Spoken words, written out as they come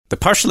The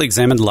Partially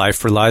Examined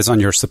Life relies on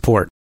your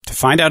support. To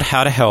find out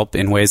how to help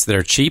in ways that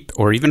are cheap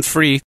or even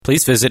free,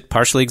 please visit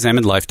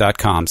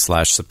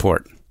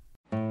partiallyexaminedlife.com/support.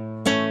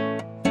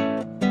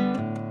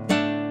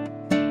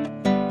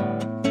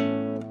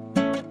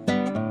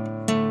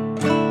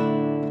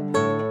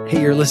 Hey,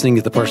 you're listening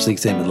to The Partially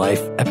Examined Life,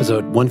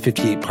 episode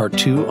 158, part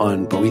 2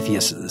 on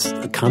Boethius'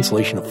 The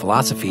Consolation of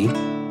Philosophy.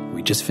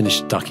 We just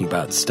finished talking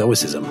about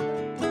Stoicism.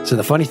 So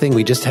the funny thing,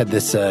 we just had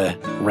this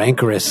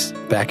rancorous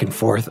back and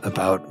forth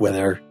about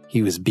whether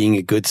he was being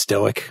a good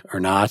Stoic or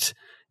not,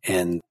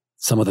 and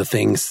some of the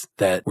things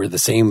that were the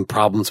same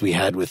problems we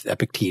had with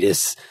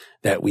Epictetus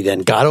that we then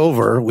got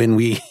over when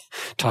we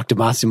talked to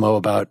Massimo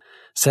about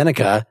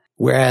Seneca,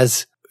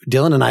 whereas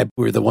Dylan and I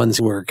were the ones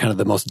who were kind of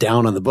the most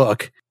down on the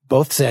book.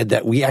 Both said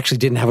that we actually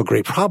didn't have a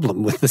great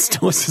problem with the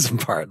Stoicism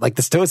part. Like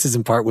the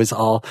Stoicism part was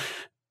all,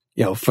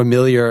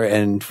 familiar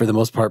and for the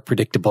most part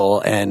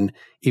predictable. And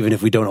even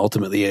if we don't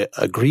ultimately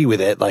agree with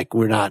it, like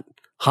we're not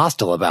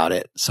hostile about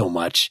it so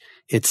much.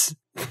 It's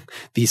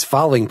these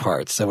following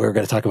parts. So we're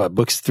going to talk about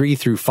books 3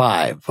 through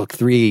 5. Book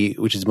 3,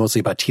 which is mostly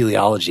about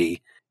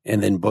teleology.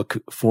 And then book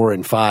 4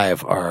 and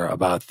 5 are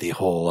about the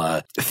whole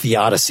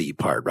theodicy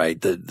part,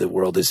 right? The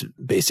world is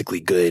basically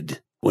good.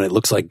 When it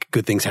looks like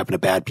good things happen to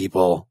bad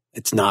people,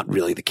 it's not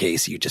really the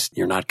case.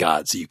 You're not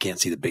God, so you can't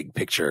see the big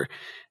picture.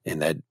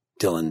 And that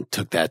Dylan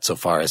took that so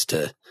far as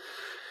to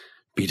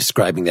be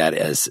describing that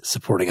as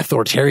supporting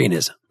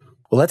authoritarianism.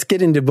 Well, let's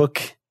get into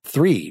book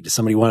 3. Does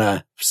somebody want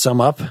to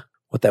sum up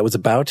what that was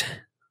about?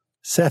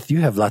 Seth,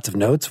 you have lots of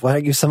notes. Why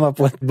don't you sum up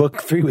what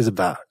book 3 was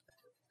about?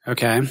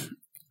 Okay.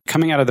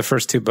 Coming out of the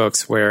first 2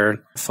 books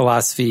where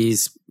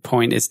philosophy's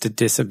point is to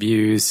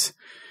disabuse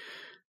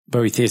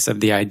Boethius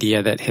of the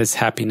idea that his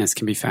happiness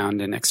can be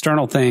found in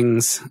external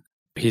things,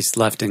 he's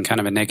left in kind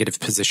of a negative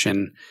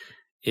position.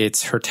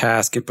 It's her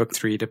task in book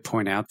 3 to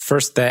point out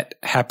first that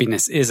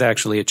happiness is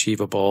actually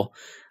achievable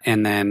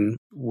and then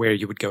where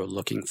you would go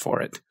looking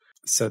for it.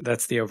 So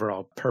that's the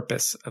overall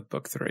purpose of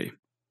book 3.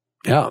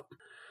 Yeah.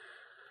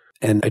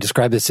 And I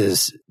describe this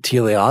as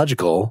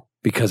teleological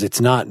because it's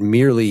not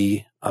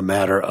merely a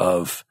matter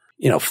of,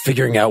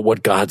 figuring out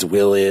what God's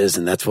will is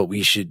and that's what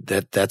we should,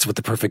 that's what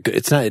the perfect good.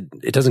 It's not,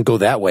 it doesn't go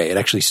that way. It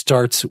actually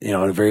starts, in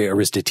a very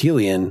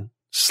Aristotelian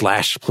 /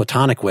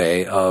 Platonic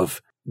way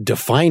of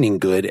defining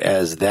good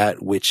as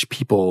that which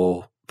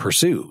people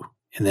pursue.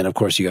 And then, of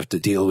course, you have to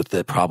deal with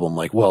the problem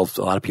like, well,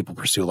 a lot of people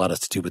pursue a lot of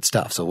stupid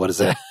stuff. So what is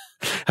that?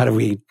 How do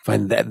we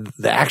find that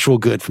the actual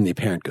good from the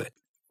apparent good?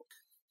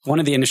 One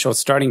of the initial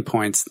starting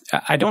points,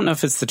 I don't know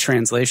if it's the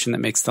translation that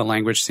makes the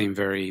language seem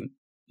very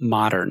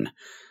modern,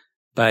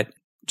 but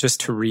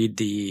just to read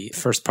the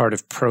first part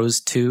of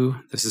prose 2,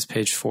 this is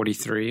page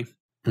 43.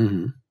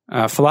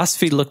 Mm-hmm.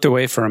 Philosophy looked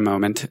away for a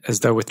moment, as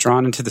though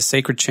withdrawn into the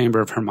sacred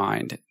chamber of her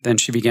mind. Then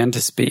she began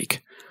to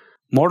speak.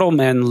 Mortal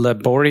men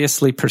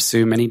laboriously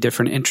pursue many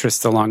different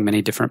interests along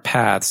many different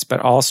paths,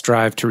 but all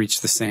strive to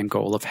reach the same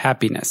goal of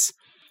happiness.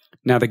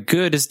 Now the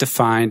good is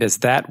defined as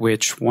that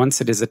which, once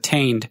it is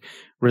attained,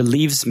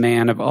 relieves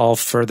man of all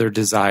further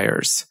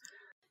desires.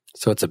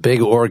 So it's a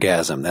big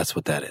orgasm. That's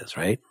what that is,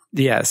 right?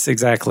 Yes,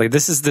 exactly.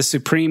 This is the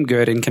supreme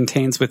good and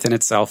contains within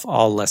itself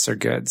all lesser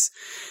goods.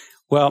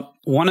 Well,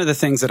 one of the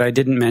things that I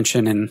didn't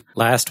mention in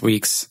last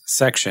week's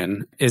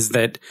section is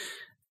that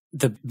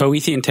the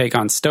Boethian take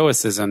on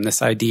Stoicism,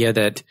 this idea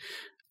that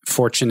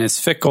fortune is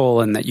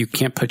fickle and that you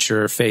can't put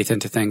your faith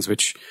into things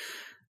which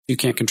you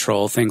can't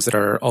control, things that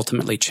are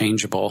ultimately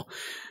changeable.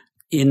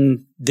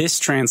 In this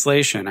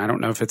translation, I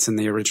don't know if it's in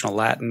the original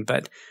Latin,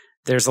 but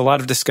there's a lot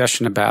of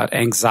discussion about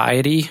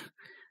anxiety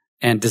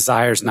and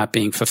desires not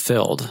being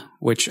fulfilled,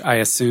 which I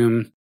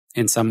assume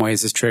in some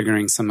ways is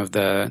triggering some of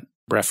the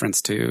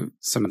reference to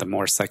some of the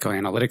more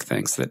psychoanalytic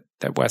things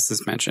that Wes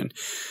has mentioned.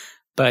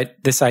 But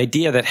this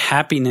idea that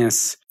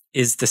happiness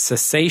is the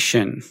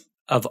cessation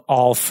of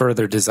all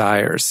further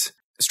desires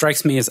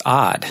strikes me as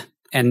odd,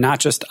 and not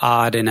just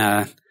odd in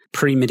a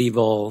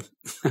pre-medieval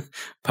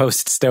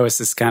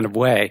post-Stoicist kind of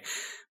way,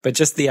 but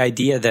just the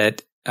idea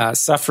that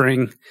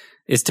suffering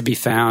is to be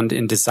found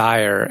in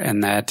desire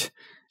and that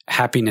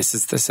happiness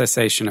is the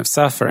cessation of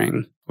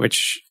suffering,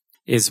 which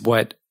is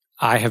what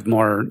I have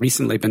more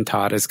recently been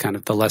taught as kind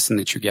of the lesson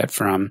that you get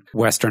from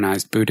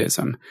westernized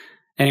Buddhism.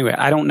 Anyway,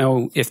 I don't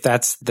know if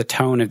that's the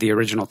tone of the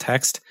original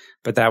text,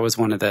 but that was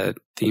one of the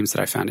themes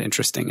that I found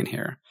interesting in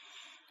here.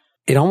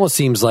 It almost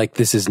seems like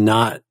this is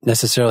not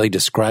necessarily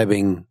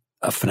describing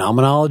a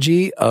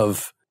phenomenology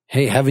of,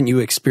 hey, haven't you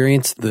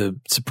experienced the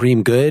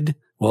supreme good?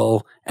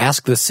 Well,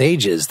 ask the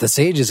sages. The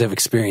sages have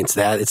experienced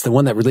that. It's the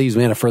one that relieves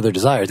man of further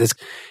desires. It's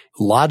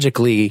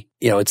logically,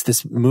 it's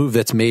this move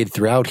that's made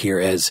throughout here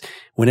as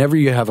whenever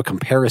you have a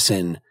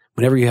comparison,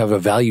 whenever you have a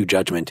value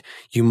judgment,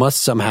 you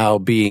must somehow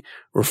be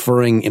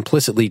referring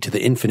implicitly to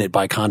the infinite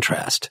by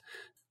contrast.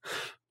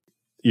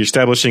 You're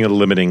establishing a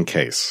limiting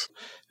case.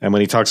 And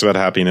when he talks about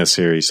happiness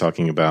here, he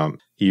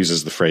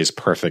uses the phrase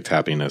perfect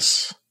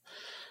happiness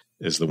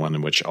is the one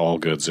in which all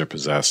goods are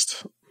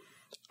possessed.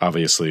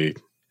 Obviously,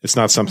 it's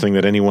not something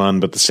that anyone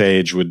but the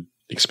sage would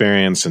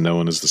experience, and no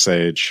one is the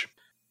sage.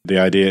 The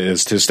idea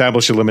is to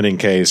establish a limiting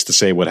case to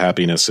say what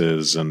happiness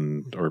is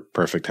or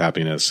perfect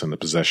happiness and the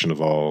possession of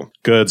all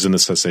goods and the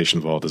cessation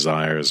of all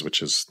desires,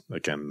 which is,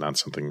 again, not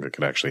something that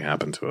could actually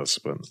happen to us.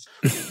 But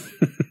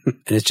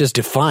And it's just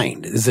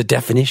defined. It's a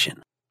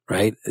definition,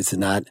 right? It's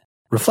not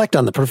reflect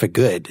on the perfect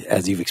good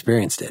as you've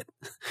experienced it.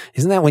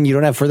 Isn't that when you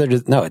don't have further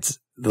no, it's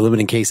the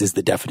limiting case is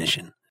the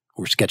definition.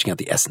 We're sketching out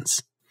the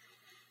essence.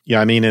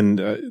 Yeah, I mean, in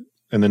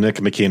the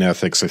Nicomachean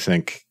Ethics, I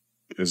think,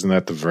 isn't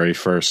that the very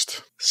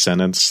first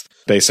sentence?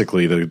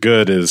 Basically, the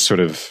good is sort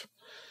of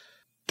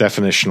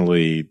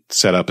definitionally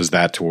set up as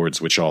that towards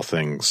which all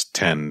things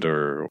tend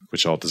or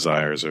which all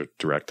desires are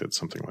directed,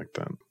 something like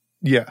that.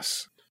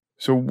 Yes.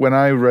 So when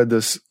I read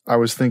this, I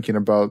was thinking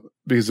about,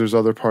 because there's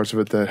other parts of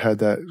it that had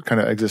that kind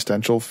of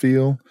existential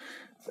feel.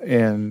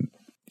 And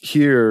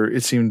here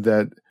it seemed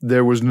that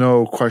there was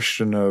no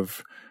question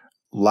of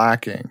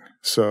lacking.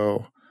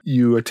 So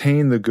you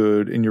attain the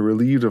good and you're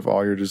relieved of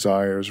all your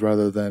desires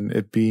rather than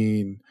it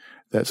being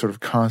that sort of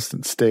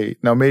constant state.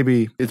 Now,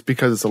 maybe it's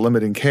because it's a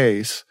limiting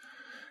case,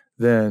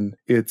 then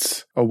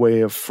it's a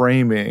way of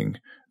framing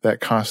that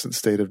constant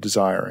state of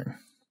desiring.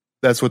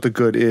 That's what the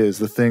good is,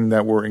 the thing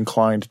that we're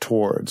inclined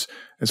towards.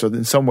 And so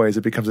in some ways,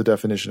 it becomes a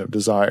definition of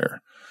desire.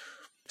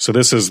 So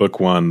this is book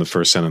 1, the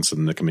first sentence of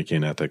the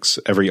Nicomachean Ethics.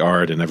 Every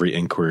art and every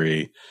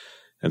inquiry,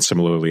 and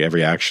similarly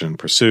every action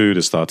pursued,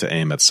 is thought to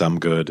aim at some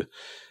good.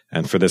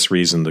 And for this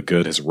reason, the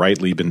good has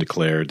rightly been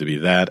declared to be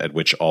that at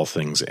which all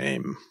things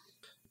aim.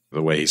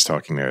 The way he's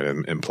talking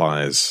there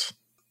implies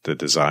the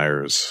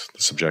desires,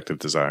 the subjective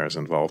desires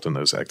involved in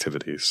those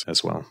activities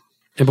as well.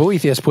 And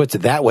Boethius puts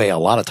it that way a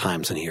lot of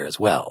times in here as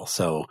well.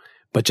 So,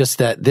 but just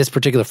that this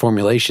particular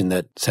formulation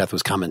that Seth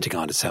was commenting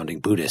on is sounding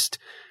Buddhist.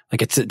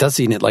 Like it does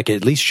seem it like it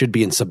at least should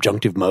be in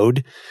subjunctive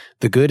mode.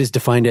 The good is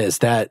defined as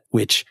that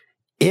which,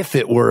 if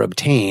it were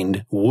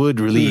obtained, would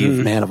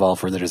relieve man of all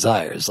further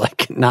desires.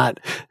 Like not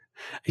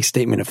a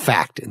statement of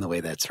fact in the way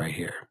that's right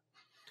here.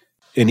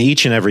 In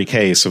each and every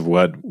case of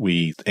what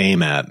we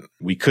aim at,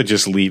 we could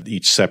just leave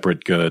each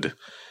separate good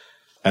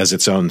as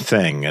its own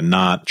thing and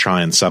not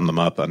try and sum them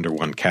up under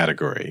one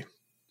category.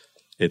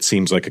 It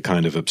seems like a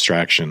kind of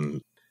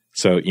abstraction.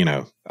 So,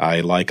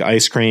 I like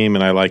ice cream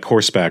and I like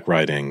horseback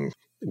riding.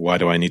 Why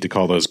do I need to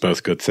call those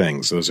both good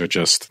things? Those are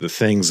just the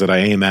things that I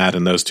aim at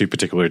in those two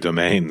particular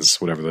domains,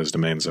 whatever those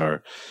domains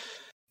are.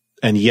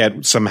 And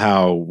yet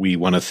somehow we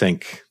want to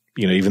think,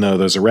 even though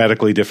those are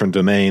radically different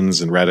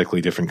domains and radically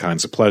different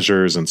kinds of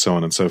pleasures and so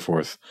on and so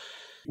forth,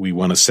 we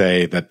want to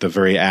say that the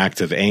very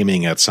act of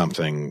aiming at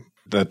something,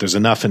 that there's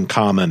enough in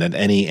common at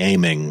any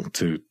aiming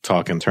to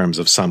talk in terms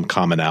of some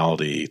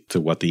commonality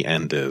to what the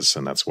end is.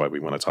 And that's why we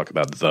want to talk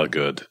about the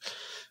good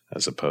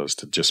as opposed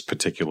to just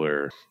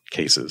particular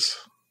cases.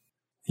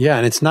 Yeah,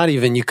 and it's not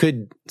even, you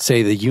could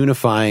say the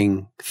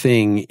unifying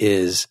thing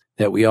is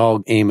that we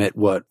all aim at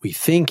what we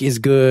think is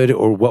good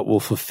or what will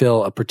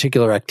fulfill a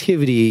particular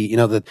activity.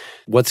 That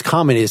what's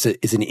common is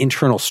an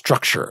internal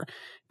structure,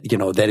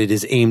 that it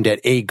is aimed at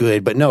a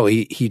good. But no,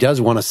 he does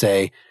want to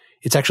say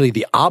it's actually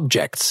the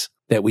objects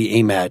that we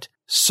aim at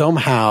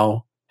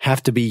somehow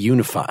have to be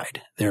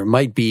unified. There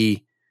might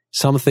be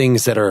some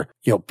things that are,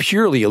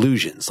 purely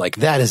illusions. Like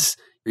that is,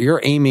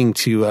 you're aiming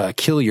to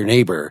kill your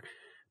neighbor.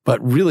 But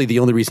really the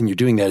only reason you're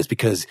doing that is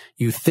because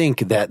you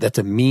think that that's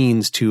a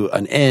means to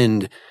an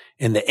end.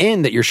 And the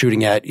end that you're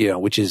shooting at,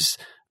 which is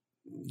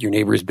your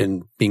neighbor has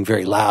been being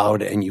very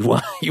loud and you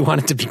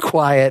want it to be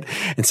quiet.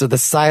 And so the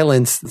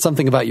silence,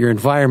 something about your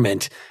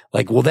environment,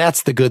 like, well,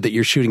 that's the good that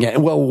you're shooting at.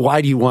 And well,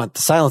 why do you want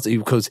the silence?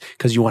 Because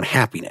you want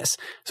happiness.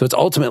 So it's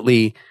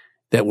ultimately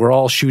that we're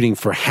all shooting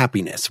for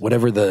happiness,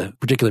 whatever the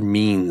particular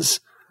means.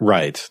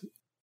 Right.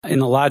 In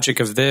the logic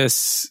of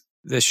this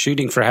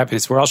shooting for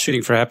happiness, we're all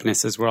shooting for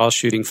happiness as we're all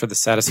shooting for the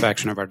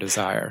satisfaction of our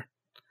desire.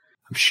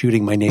 I'm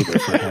shooting my neighbor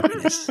for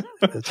happiness.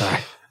 That's all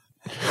right.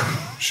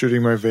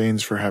 Shooting my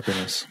veins for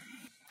happiness.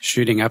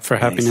 Shooting up for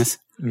happiness?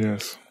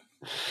 Yes.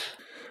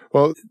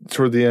 Well,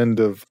 toward the end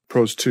of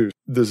prose 2,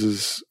 this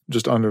is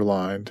just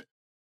underlined.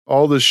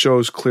 All this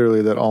shows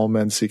clearly that all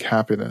men seek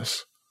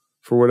happiness.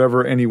 For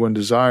whatever anyone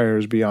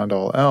desires beyond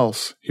all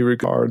else, he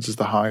regards as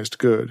the highest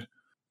good.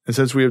 And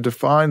since we have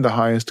defined the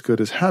highest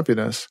good as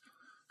happiness,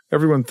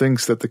 everyone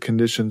thinks that the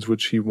conditions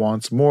which he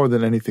wants more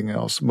than anything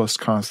else must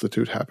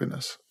constitute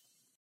happiness.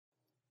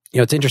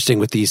 It's interesting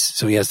with these.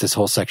 So he has this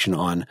whole section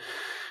on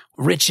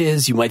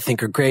riches you might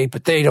think are great,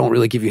 but they don't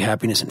really give you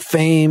happiness and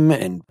fame.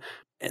 And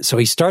so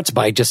he starts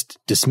by just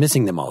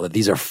dismissing them all, that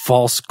these are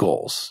false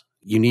goals.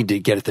 You need to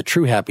get at the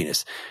true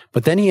happiness.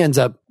 But then he ends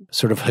up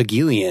sort of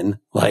Hegelian,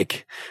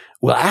 like,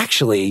 well,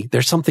 actually,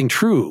 there's something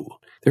true.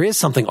 There is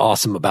something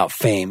awesome about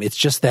fame. It's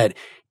just that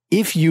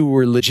if you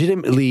were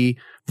legitimately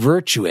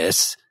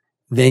virtuous,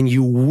 then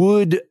you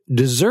would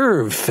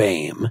deserve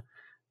fame.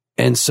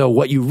 And so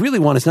what you really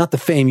want is not the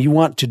fame. You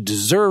want to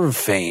deserve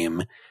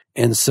fame.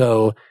 And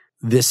so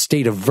this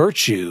state of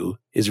virtue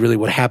is really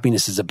what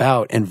happiness is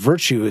about. And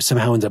virtue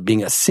somehow ends up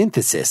being a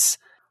synthesis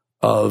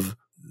of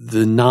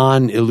the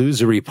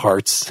non-illusory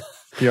parts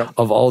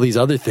of all these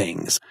other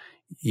things.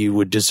 You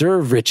would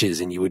deserve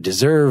riches and you would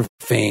deserve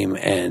fame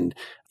and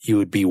you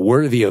would be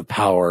worthy of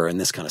power and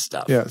this kind of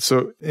stuff. Yeah.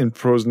 So in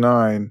prose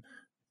 9,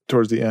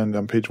 towards the end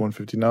on page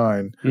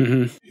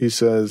 159, he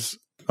says,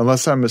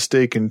 unless I'm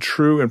mistaken,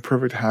 true and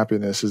perfect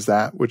happiness is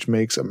that which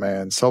makes a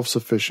man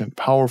self-sufficient,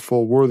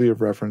 powerful, worthy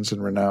of reverence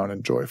and renown,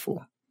 and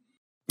joyful.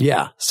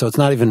 Yeah. So it's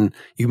not even,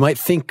 you might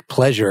think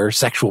pleasure,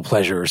 sexual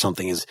pleasure or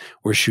something is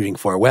we're shooting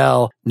for.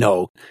 Well,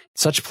 no,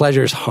 such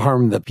pleasures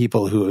harm the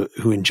people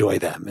who enjoy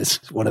them is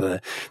one of the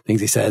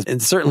things he says.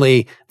 And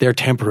certainly they're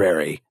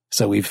temporary.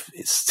 So we've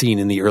seen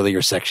in the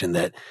earlier section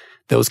that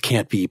those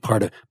can't be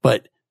part of,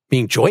 but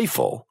being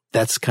joyful,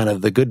 that's kind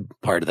of the good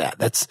part of that.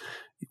 That's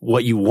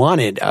what you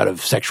wanted out of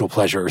sexual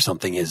pleasure or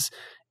something is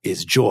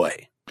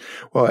joy.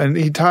 Well, and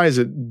he ties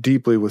it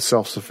deeply with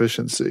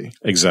self-sufficiency.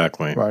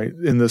 Exactly. Right?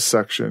 In this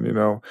section,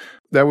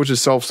 that which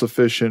is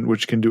self-sufficient,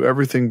 which can do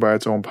everything by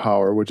its own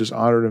power, which is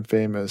honored and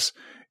famous,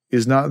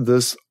 is not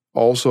this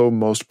also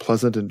most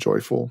pleasant and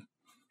joyful?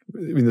 I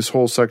mean, this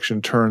whole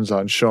section turns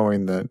on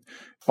showing that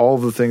all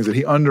of the things that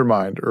he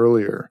undermined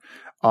earlier,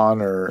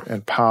 honor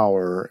and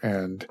power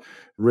and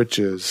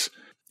riches,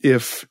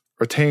 if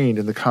attained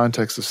in the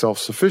context of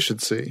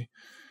self-sufficiency,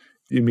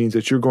 it means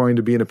that you're going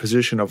to be in a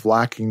position of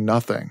lacking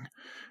nothing.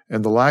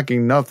 And the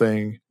lacking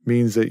nothing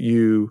means that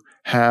you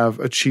have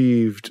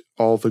achieved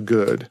all the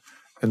good,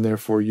 and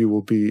therefore you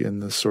will be in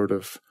this sort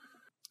of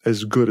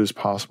as good as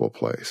possible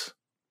place.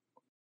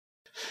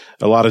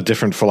 A lot of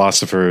different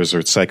philosophers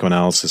or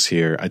psychoanalysis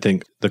here. I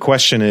think the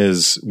question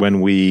is,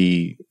 when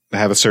we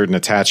have a certain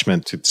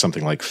attachment to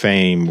something like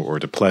fame or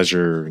to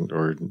pleasure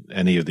or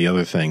any of the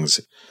other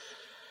things,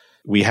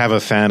 we have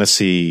a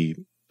fantasy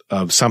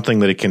of something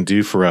that it can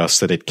do for us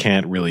that it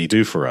can't really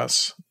do for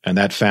us. And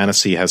that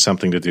fantasy has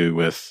something to do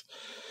with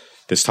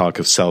this talk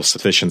of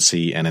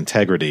self-sufficiency and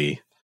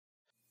integrity.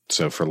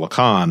 So for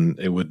Lacan,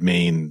 it would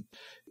mean,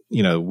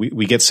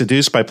 we get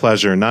seduced by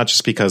pleasure not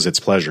just because it's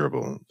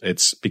pleasurable.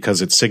 It's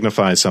because it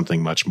signifies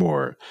something much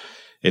more.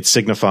 It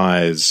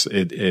signifies,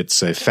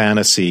 it's a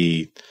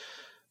fantasy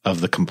of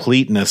the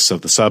completeness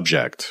of the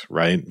subject,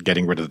 right?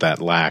 Getting rid of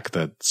that lack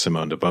that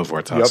Simone de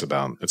Beauvoir talks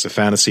about. It's a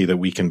fantasy that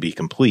we can be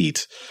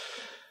complete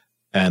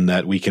and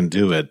that we can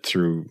do it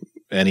through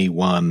any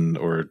one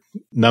or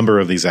number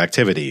of these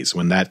activities,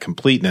 when that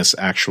completeness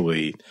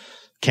actually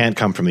can't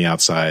come from the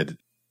outside.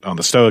 On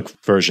the Stoic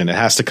version, it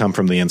has to come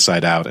from the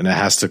inside out, and it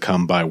has to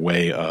come by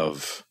way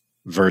of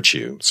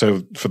virtue.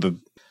 So for the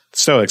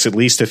Stoics, at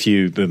least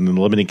in the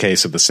limiting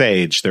case of the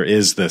sage, there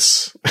is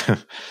this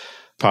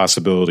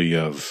possibility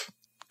of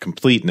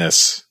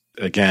completeness.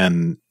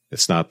 Again,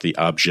 it's not the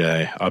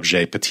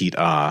objet petit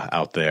a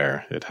out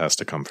there. It has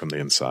to come from the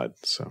inside.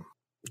 So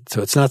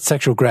it's not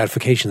sexual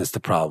gratification that's the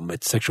problem.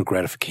 It's sexual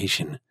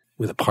gratification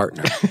with a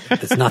partner.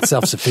 It's not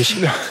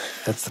self-sufficient.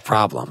 That's the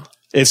problem.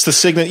 It's the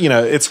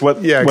it's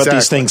what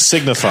these things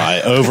signify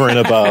over and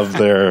above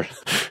their.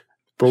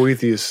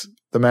 Boethius,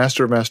 the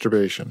master of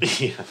masturbation.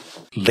 Yeah.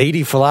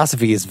 Lady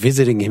philosophy is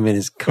visiting him in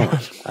his coma.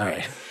 All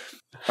right.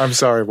 I'm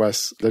sorry,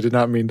 Wes. I did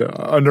not mean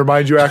to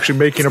undermine you actually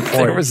making a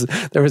point.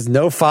 There was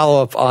no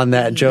follow-up on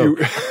that joke.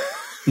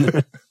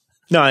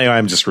 No,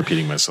 I'm just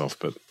repeating myself,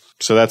 but.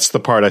 So that's the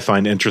part I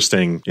find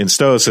interesting in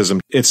Stoicism.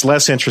 It's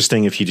less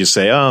interesting if you just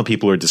say,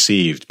 people are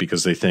deceived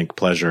because they think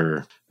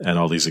pleasure and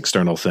all these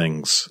external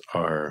things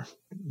are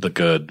the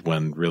good,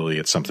 when really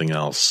it's something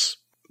else.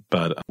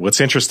 But what's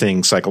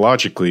interesting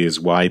psychologically is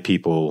why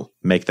people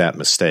make that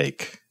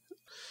mistake.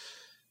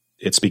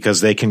 It's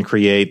because they can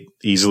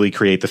easily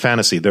create the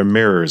fantasy. They're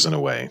mirrors in a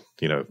way,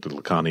 the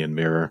Lacanian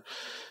mirror.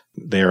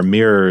 They are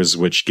mirrors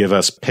which give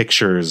us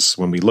pictures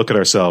when we look at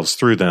ourselves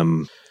through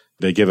them.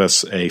 They give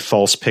us a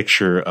false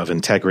picture of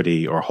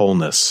integrity or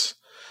wholeness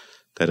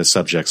that is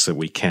subjects that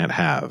we can't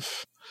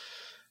have,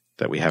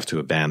 that we have to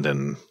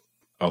abandon.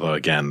 Although,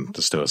 again,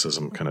 the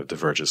Stoicism kind of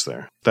diverges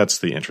there. That's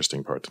the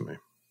interesting part to me.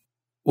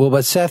 Well,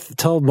 but Seth,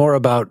 tell more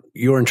about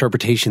your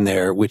interpretation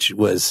there, which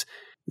was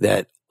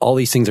that all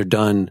these things are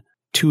done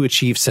to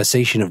achieve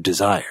cessation of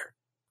desire,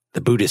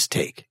 the Buddhist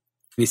take.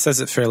 He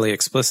says it fairly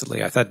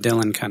explicitly. I thought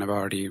Dylan kind of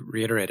already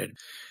reiterated.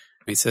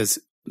 He says,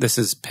 this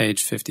is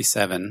page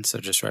 57, so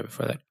just right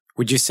before that.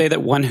 Would you say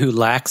that one who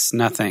lacks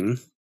nothing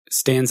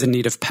stands in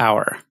need of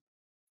power?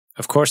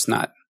 Of course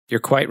not. You're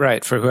quite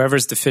right, for whoever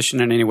is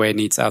deficient in any way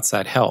needs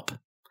outside help.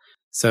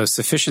 So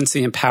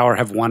sufficiency and power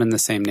have one and the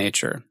same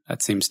nature.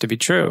 That seems to be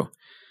true.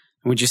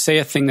 Would you say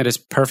a thing that is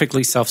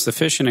perfectly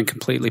self-sufficient and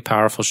completely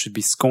powerful should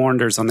be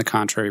scorned, or is on the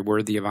contrary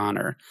worthy of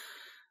honor?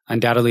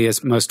 Undoubtedly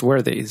is most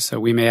worthy, so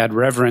we may add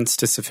reverence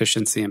to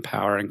sufficiency and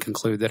power and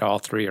conclude that all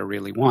three are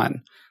really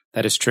one.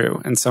 That is true,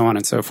 and so on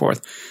and so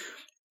forth.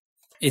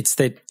 It's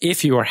that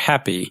if you are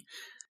happy,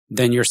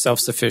 then you're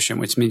self-sufficient,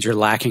 which means you're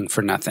lacking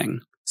for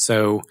nothing.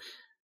 So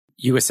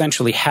you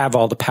essentially have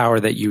all the power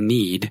that you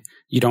need.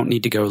 You don't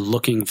need to go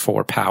looking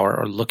for power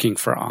or looking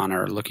for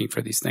honor or looking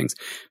for these things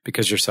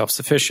because you're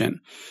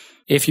self-sufficient.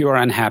 If you are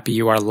unhappy,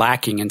 you are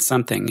lacking in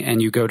something,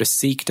 and you go to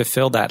seek to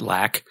fill that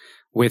lack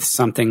with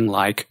something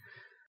like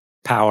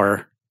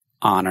power,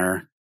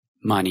 honor,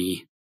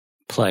 money,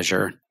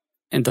 pleasure.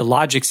 And the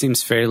logic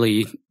seems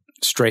fairly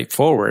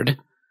straightforward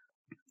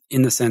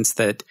in the sense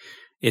that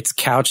it's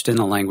couched in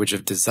the language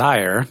of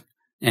desire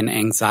and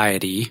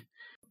anxiety.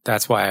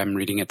 That's why I'm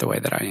reading it the way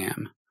that I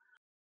am.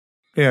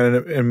 Yeah, and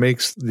it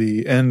makes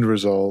the end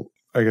result,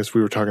 I guess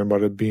we were talking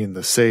about it being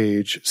the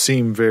sage,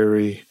 seem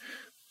very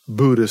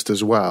Buddhist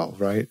as well,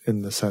 right?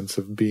 In the sense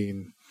of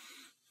being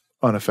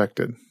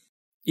unaffected.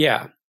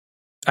 Yeah.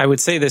 I would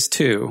say this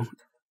too.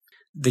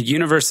 The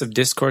universe of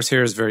discourse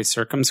here is very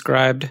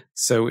circumscribed,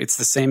 so it's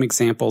the same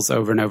examples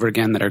over and over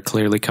again that are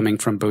clearly coming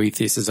from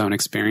Boethius' own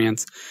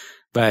experience.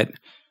 But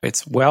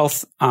it's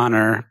wealth,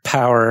 honor,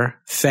 power,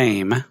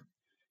 fame,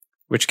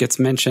 which gets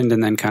mentioned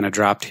and then kind of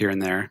dropped here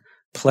and there,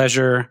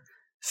 pleasure,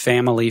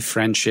 family,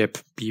 friendship,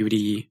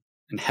 beauty,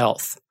 and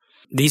health.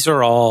 These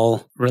are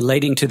all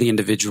relating to the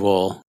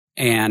individual,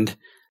 and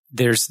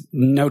there's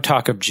no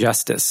talk of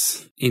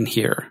justice in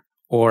here,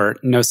 or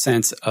no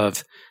sense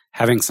of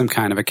having some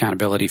kind of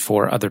accountability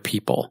for other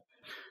people.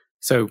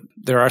 So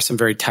there are some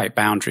very tight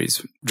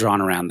boundaries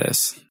drawn around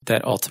this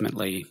that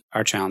ultimately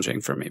are challenging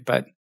for me.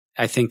 But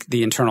I think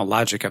the internal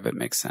logic of it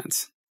makes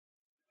sense.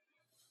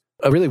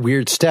 A really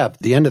weird step,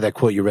 the end of that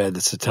quote you read,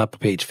 that's the top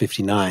of page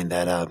 59,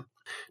 that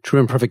true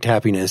and perfect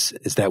happiness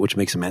is that which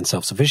makes a man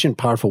self-sufficient,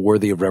 powerful,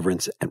 worthy of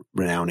reverence and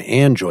renown,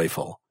 and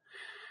joyful.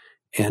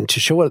 And to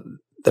show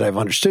that I've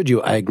understood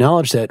you, I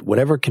acknowledge that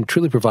whatever can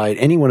truly provide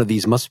any one of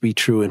these must be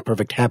true and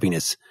perfect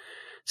happiness,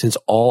 since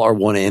all are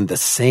one and the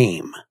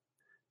same.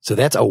 So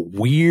that's a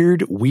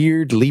weird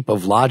leap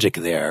of logic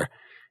there.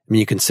 I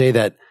mean, you can say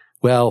that,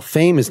 well,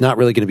 fame is not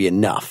really going to be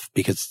enough,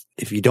 because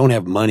if you don't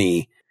have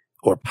money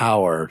or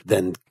power,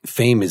 then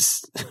fame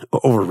is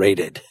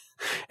overrated.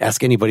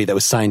 Ask anybody that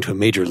was signed to a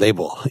major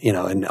label,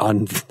 and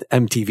on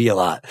MTV a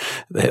lot.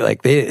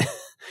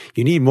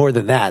 You need more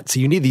than that. So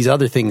you need these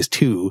other things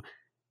too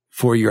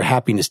for your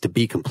happiness to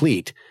be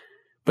complete.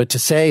 But to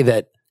say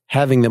that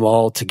having them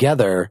all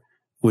together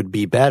would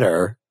be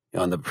better,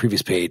 on the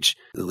previous page,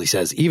 Lily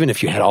says, even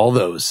if you had all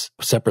those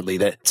separately,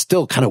 that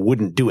still kind of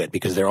wouldn't do it,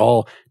 because they're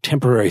all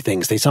temporary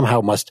things. They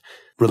somehow must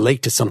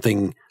relate to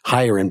something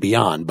higher and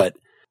beyond. But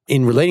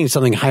in relating to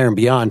something higher and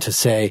beyond, to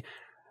say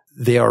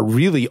they are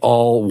really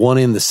all one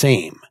and the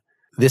same,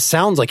 this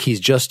sounds like he's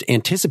just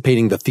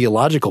anticipating the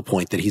theological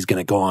point that he's going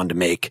to go on to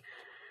make,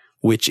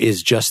 which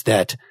is just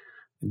that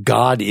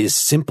God is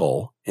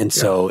simple. And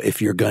so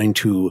if you're going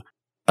to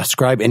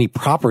ascribe any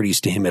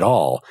properties to him at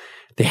all,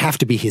 they have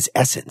to be his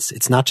essence.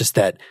 It's not just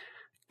that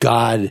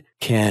God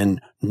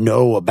can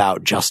know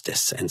about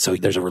justice, and so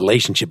there's a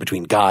relationship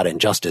between God and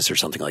justice or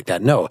something like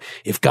that. No,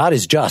 if God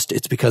is just,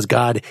 it's because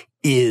God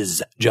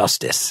is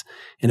justice.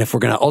 And if we're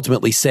going to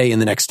ultimately say in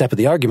the next step of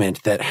the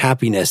argument that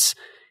happiness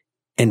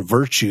and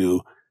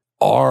virtue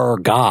are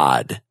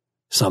God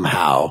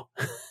somehow,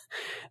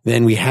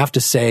 then we have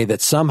to say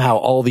that somehow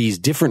all these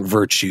different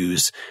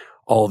virtues,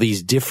 all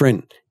these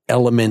different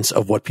elements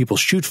of what people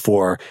shoot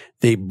for,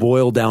 they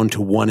boil down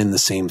to one and the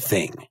same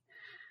thing.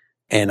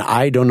 And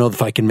I don't know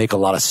if I can make a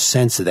lot of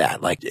sense of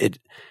that. Like, it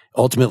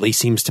ultimately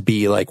seems to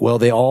be like, well,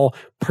 they all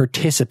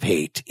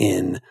participate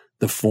in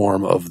the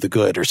form of the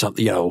good or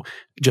something,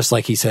 just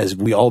like he says,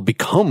 we all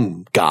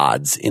become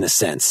gods in a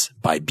sense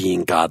by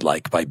being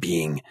godlike, by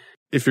being.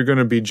 If you're going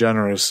to be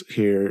generous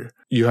here,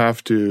 you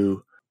have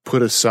to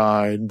put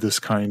aside this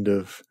kind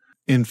of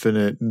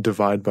infinite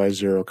divide by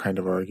zero kind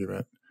of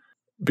argument,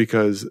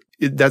 because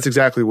that's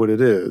exactly what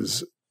it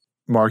is.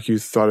 Mark, you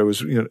thought it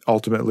was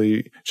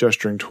ultimately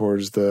gesturing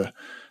towards the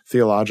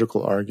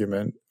theological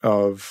argument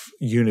of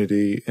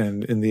unity,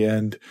 and in the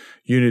end,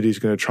 unity is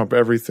going to trump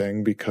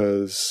everything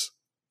because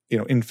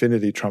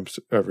infinity trumps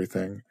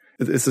everything.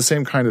 It's the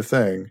same kind of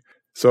thing.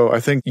 So I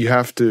think you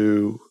have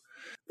to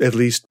at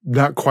least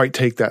not quite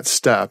take that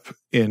step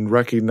and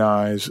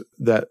recognize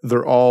that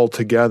they're all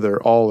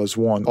together, all as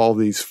one, all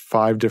these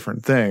 5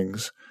 different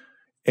things,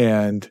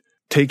 and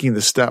taking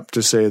the step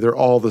to say they're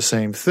all the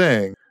same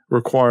thing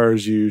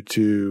requires you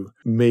to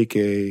make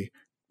a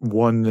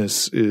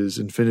oneness is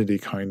infinity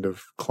kind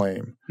of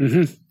claim.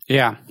 Mm-hmm.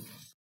 Yeah.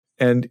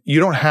 And you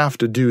don't have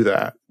to do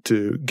that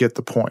to get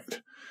the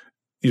point.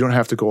 You don't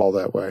have to go all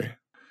that way.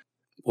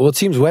 Well, it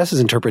seems Wes's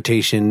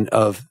interpretation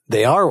of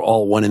they are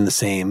all one and the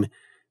same,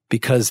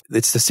 because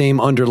it's the same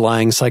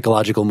underlying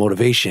psychological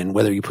motivation,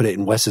 whether you put it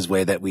in Wes's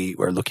way that we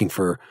are looking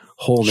for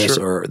wholeness,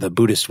 or the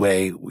Buddhist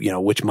way,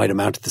 which might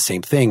amount to the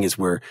same thing, is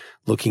we're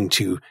looking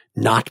to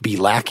not be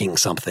lacking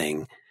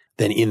something.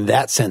 Then in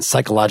that sense,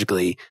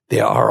 psychologically, they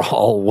are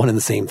all one and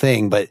the same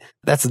thing, but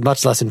that's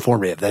much less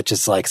informative. That's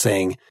just like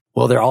saying,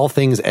 well, they're all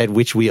things at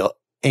which we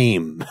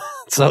aim.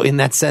 So in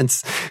that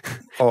sense.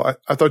 Oh,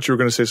 I thought you were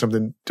going to say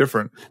something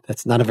different.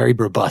 That's not a very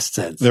robust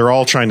sense. They're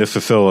all trying to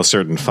fulfill a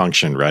certain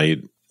function, right?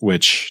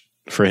 Which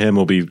for him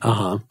will be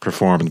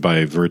performed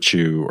by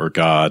virtue or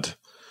God.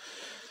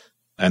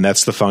 And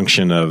that's the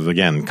function of,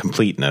 again,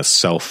 completeness,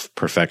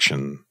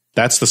 self-perfection.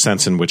 That's the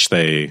sense in which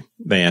they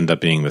end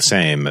up being the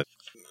same.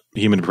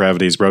 Human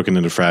depravity is broken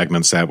into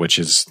fragments, that which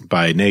is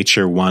by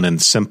nature one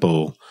and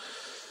simple.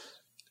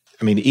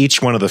 I mean,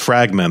 each one of the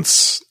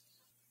fragments,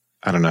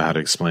 I don't know how to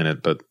explain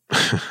it, but...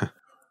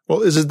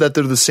 Well, is it that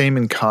they're the same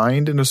in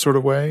kind in a sort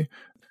of way?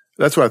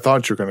 That's what I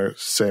thought you were going to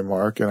say,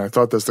 Mark. And I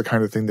thought that's the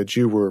kind of thing that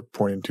you were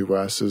pointing to,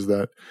 Wes, is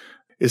that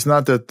it's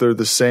not that they're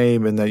the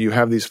same and that you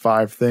have these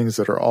 5 things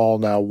that are all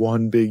now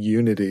one big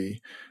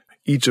unity.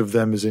 Each of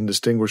them is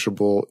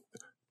indistinguishable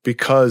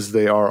because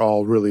they are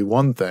all really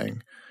one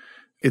thing.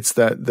 It's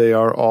that they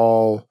are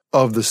all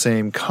of the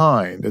same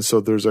kind. And so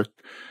there's a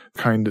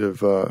kind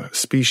of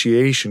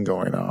speciation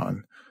going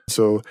on.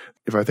 So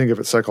if I think of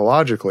it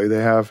psychologically,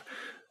 they have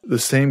the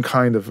same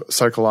kind of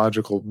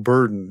psychological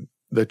burden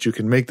that you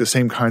can make the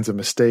same kinds of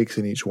mistakes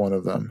in each one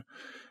of them.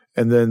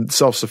 And then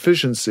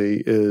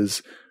self-sufficiency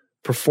is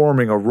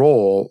performing a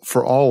role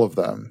for all of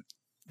them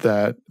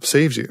that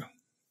saves you.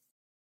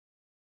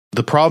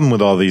 The problem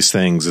with all these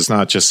things is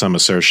not just some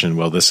assertion,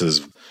 well, this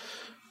is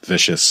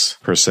vicious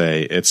per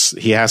se.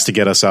 He has to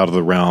get us out of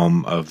the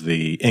realm of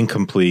the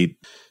incomplete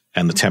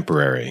and the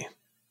temporary,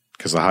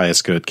 because the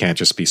highest good can't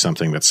just be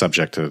something that's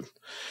subject to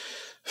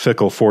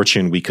fickle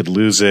fortune. We could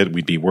lose it.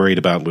 We'd be worried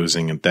about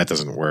losing it. That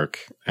doesn't work.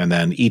 And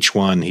then each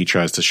one he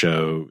tries to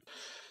show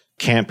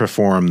can't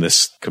perform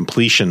this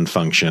completion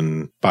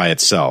function by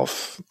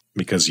itself,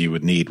 because you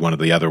would need one of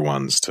the other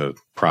ones to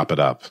prop it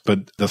up.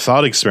 But the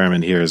thought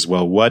experiment here is,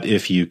 well, what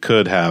if you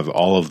could have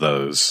all of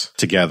those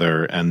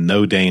together and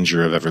no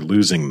danger of ever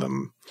losing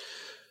them?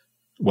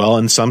 Well,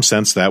 in some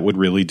sense, that would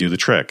really do the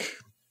trick.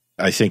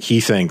 I think he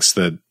thinks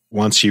that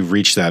once you've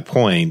reached that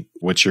point,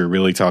 what you're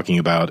really talking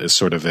about is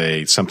sort of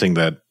something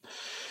that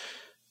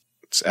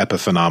it's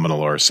epiphenomenal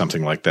or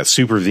something like that,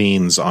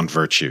 supervenes on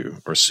virtue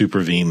or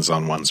supervenes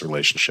on one's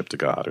relationship to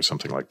God or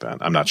something like that.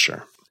 I'm not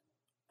sure.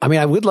 I mean,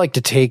 I would like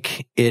to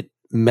take it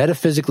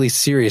metaphysically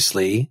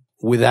seriously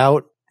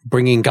without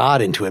bringing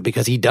God into it,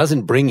 because he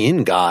doesn't bring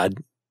in God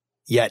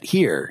yet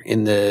here.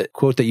 In the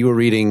quote that you were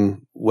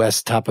reading,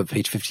 Wes, top of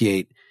page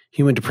 58,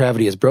 human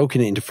depravity has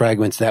broken into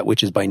fragments that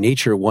which is by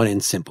nature one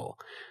and simple.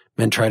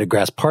 Men try to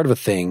grasp part of a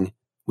thing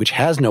which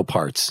has no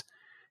parts,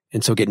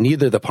 and so get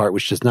neither the part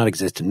which does not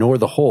exist nor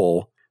the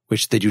whole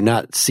which they do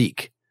not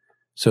seek.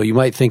 So you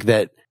might think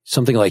that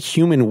something like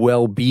human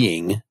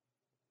well-being,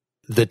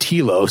 the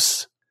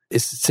telos,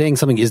 is saying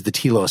something is the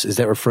telos. Is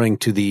that referring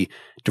to the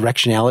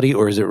directionality,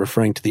 or is it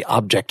referring to the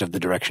object of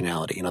the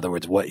directionality? In other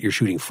words, what you're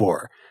shooting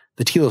for.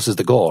 The telos is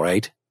the goal,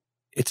 right?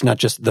 It's not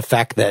just the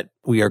fact that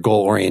we are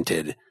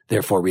goal-oriented,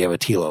 therefore we have a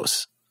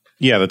telos.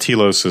 Yeah, the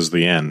telos is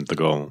the end, the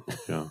goal.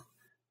 Yeah.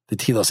 The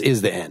telos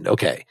is the end.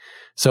 Okay.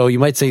 So you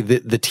might say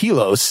that the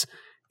telos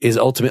is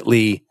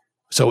ultimately,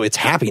 so it's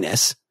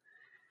happiness.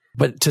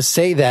 But to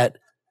say that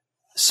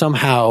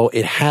somehow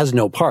it has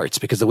no parts,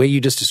 because the way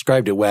you just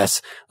described it,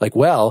 Wes, like,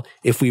 well,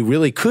 if we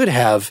really could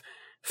have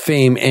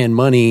fame and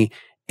money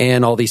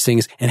and all these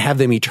things and have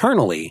them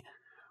eternally,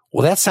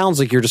 well, that sounds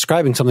like you're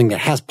describing something that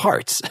has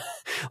parts.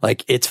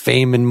 Like it's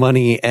fame and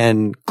money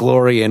and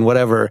glory and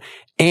whatever,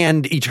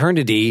 and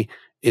eternity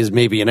is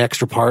maybe an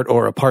extra part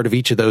or a part of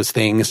each of those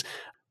things.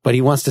 But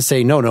he wants to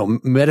say, no,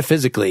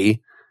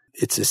 metaphysically,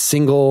 it's a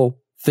single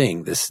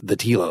thing, the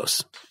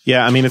telos.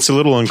 Yeah, I mean, it's a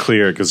little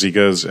unclear because he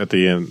goes at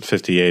the end,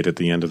 58 at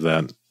the end of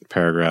that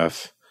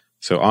paragraph.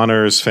 So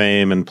honors,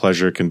 fame, and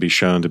pleasure can be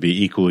shown to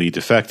be equally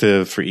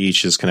defective, for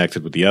each is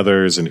connected with the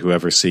others, and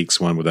whoever seeks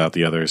one without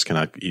the others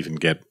cannot even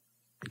get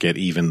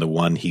even the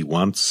one he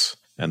wants.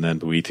 And then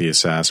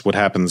Boethius asks, what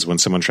happens when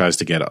someone tries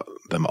to get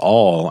them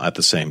all at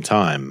the same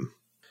time?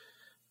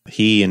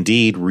 He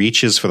indeed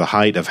reaches for the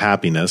height of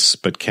happiness,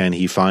 but can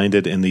he find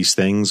it in these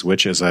things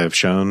which, as I have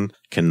shown,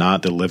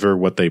 cannot deliver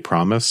what they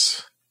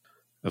promise?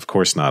 Of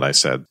course not, I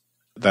said.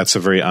 That's a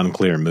very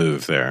unclear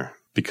move there,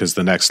 because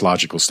the next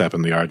logical step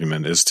in the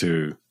argument is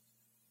to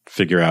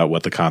figure out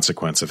what the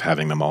consequence of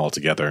having them all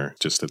together,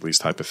 just at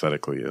least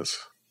hypothetically, is.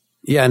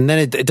 Yeah, and then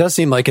it does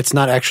seem like it's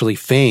not actually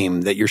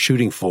fame that you're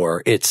shooting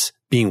for. It's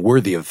being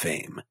worthy of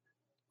fame.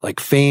 Like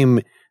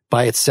fame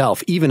by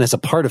itself, even as a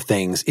part of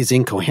things, is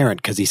incoherent,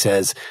 because he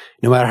says,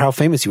 no matter how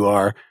famous you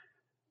are,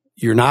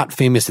 you're not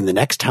famous in the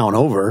next town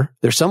over.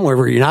 There's somewhere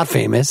where you're not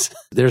famous.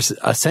 There's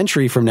a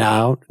century from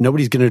now,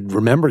 nobody's going to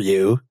remember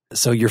you.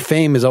 So your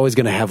fame is always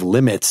going to have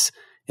limits,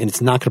 and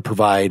it's not going to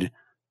provide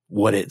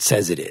what it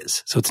says it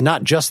is. So it's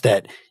not just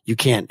that you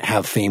can't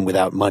have fame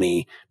without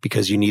money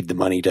because you need the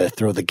money to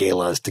throw the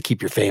galas to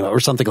keep your fame or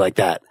something like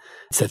that.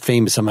 It's that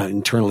fame is somehow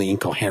internally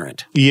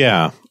incoherent.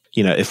 Yeah.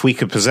 You know, if we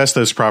could possess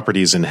those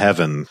properties in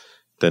heaven,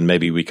 then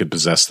maybe we could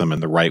possess them in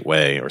the right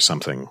way or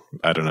something.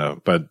 I don't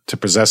know. But to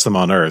possess them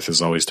on earth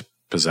is always to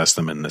possess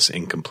them in this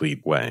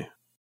incomplete way.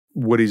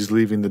 What he's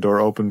leaving the door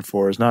open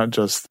for is not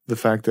just the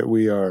fact that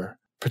we are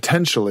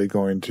potentially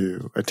going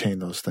to attain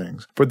those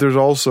things, but there's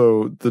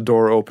also the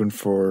door open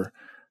for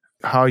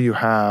how you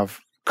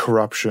have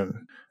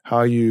corruption,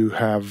 how you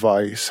have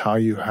vice, how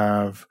you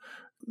have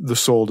the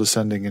soul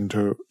descending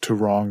into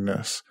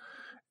wrongness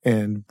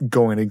and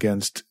going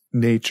against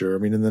nature. I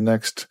mean, in the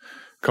next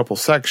couple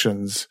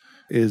sections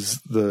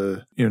is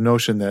the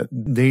notion that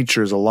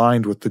nature is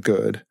aligned with the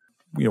good.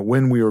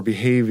 When we are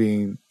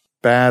behaving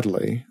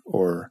badly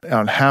or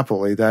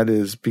unhappily, that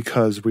is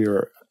because we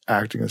are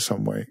acting in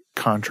some way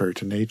contrary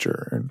to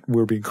nature, and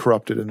we're being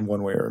corrupted in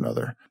one way or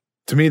another.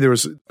 to me, there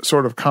was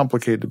sort of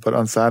complicated but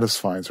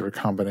unsatisfying sort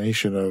of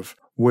combination of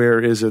where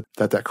is it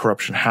that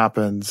corruption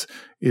happens?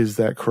 Is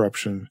that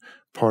corruption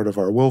part of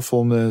our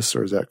willfulness,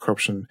 or is that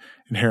corruption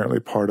inherently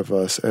part of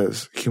us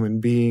as human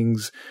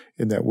beings,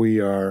 in that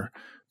we are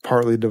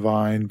partly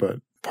divine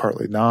but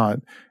partly not,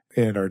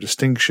 and our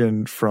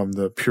distinction from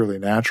the purely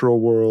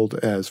natural world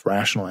as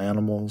rational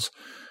animals?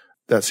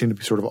 That seemed to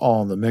be sort of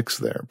all in the mix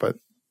there. But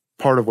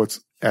part of what's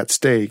at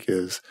stake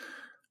is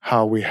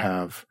how we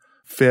have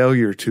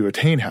failure to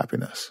attain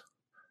happiness,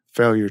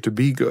 failure to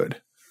be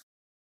good.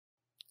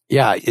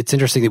 Yeah, it's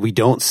interesting that we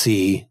don't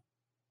see,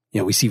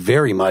 we see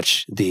very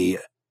much the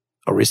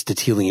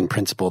Aristotelian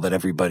principle that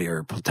everybody,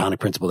 or Platonic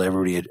principle that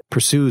everybody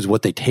pursues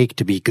what they take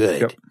to be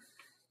good, Yep.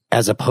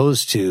 as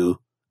opposed to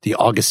the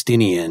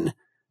Augustinian,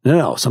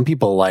 no, some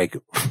people like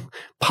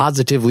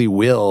positively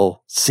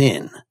will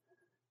sin.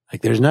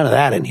 Like there's none of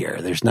that in here.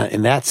 There's not,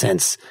 in that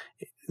sense,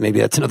 maybe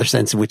that's another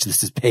sense in which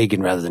this is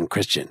pagan rather than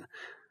Christian.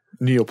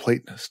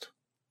 Neoplatonist.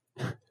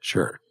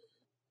 Sure.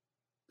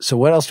 So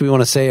what else do we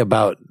want to say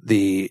about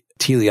the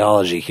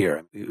teleology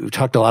here? We've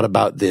talked a lot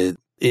about the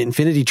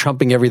infinity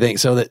trumping everything.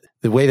 So that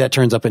the way that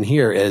turns up in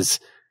here is,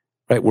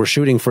 right, we're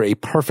shooting for a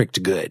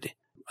perfect good.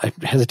 I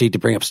hesitate to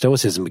bring up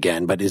Stoicism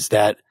again, but is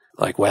that,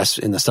 like Wes,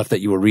 in the stuff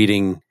that you were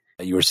reading,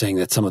 you were saying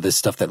that some of this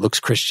stuff that looks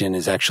Christian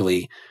is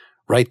actually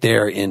right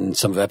there in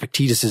some of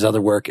Epictetus's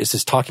other work. Is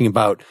this talking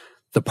about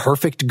the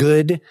perfect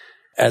good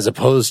as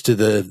opposed to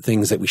the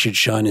things that we should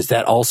shun? Is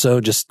that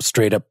also just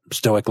straight up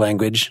Stoic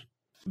language?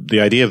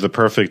 The idea of the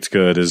perfect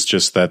good is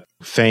just that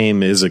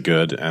fame is a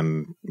good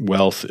and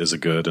wealth is a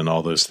good, and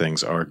all those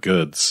things are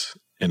goods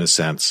in a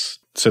sense.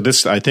 So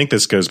I think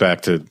this goes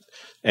back to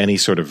any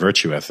sort of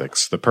virtue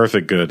ethics. The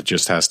perfect good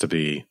just has to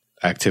be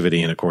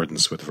activity in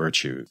accordance with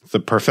virtue. The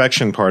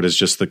perfection part is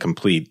just the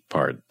complete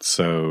part.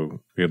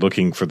 So you're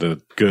looking for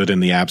the good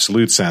in the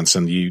absolute sense,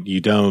 and you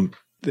don't,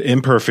 the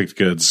imperfect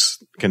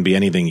goods can be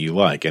anything you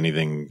like,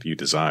 anything you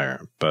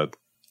desire. But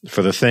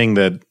for the thing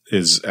that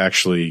is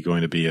actually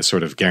going to be a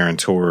sort of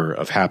guarantor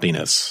of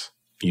happiness,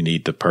 you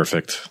need the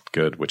perfect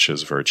good, which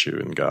is virtue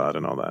and God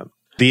and all that.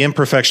 The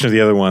imperfection of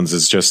the other ones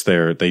is just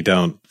they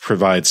don't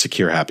provide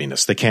secure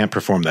happiness. They can't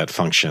perform that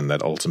function,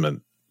 that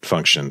ultimate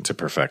function to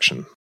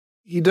perfection.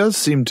 He does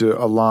seem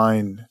to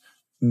align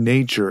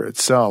nature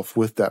itself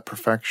with that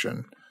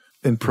perfection.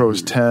 In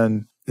prose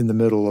 10, in the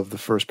middle of the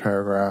first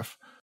paragraph,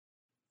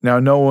 now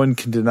no one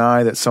can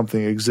deny that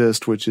something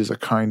exists which is a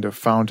kind of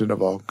fountain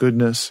of all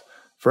goodness,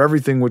 for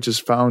everything which is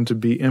found to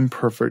be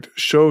imperfect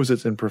shows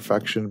its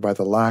imperfection by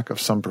the lack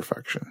of some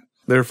perfection.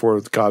 Therefore,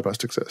 God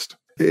must exist.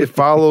 It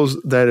follows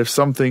that if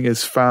something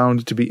is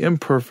found to be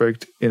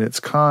imperfect in its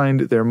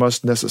kind, there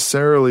must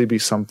necessarily be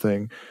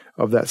something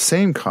of that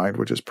same kind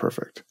which is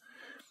perfect.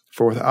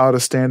 For without a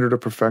standard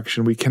of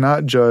perfection, we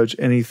cannot judge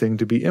anything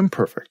to be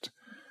imperfect.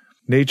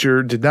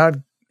 Nature did not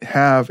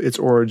have its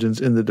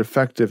origins in the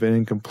defective and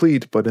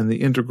incomplete, but in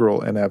the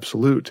integral and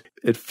absolute.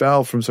 It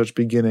fell from such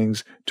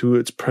beginnings to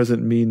its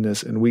present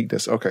meanness and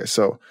weakness. Okay,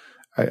 so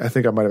I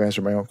think I might have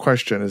answered my own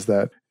question, is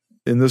that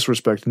in this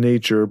respect,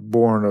 nature,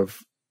 born of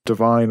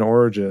divine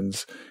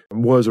origins,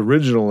 was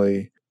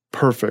originally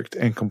perfect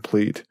and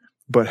complete,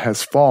 but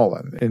has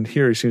fallen. And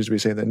here he seems to be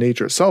saying that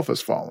nature itself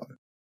has fallen.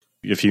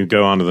 If you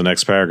go on to the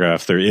next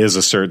paragraph, there is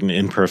a certain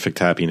imperfect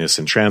happiness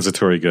in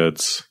transitory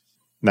goods.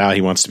 Now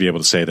he wants to be able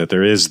to say that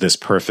there is this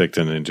perfect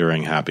and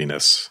enduring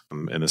happiness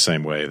in the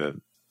same way that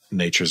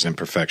nature's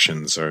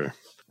imperfections are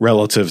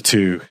relative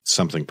to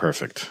something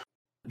perfect.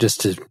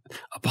 Just to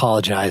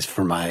apologize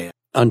for my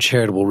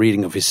uncharitable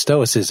reading of his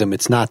Stoicism,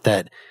 it's not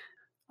that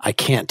I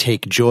can't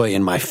take joy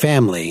in my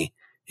family.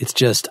 It's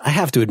just I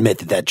have to admit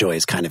that joy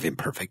is kind of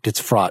imperfect.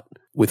 It's fraught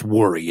with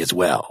worry as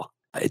well.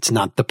 It's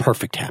not the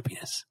perfect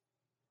happiness.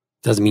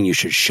 Doesn't mean you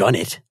should shun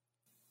it.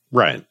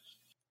 Right.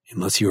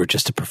 Unless you are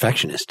just a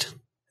perfectionist.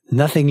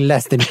 Nothing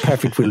less than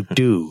perfect will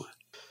do.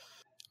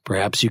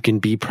 Perhaps you can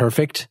be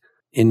perfect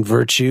in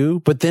virtue,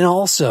 but then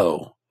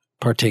also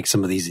partake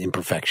some of these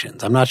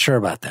imperfections. I'm not sure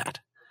about that.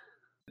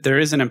 There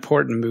is an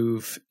important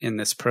move in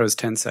this prose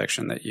 10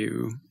 section that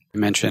you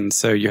mentioned.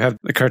 So you have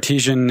the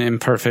Cartesian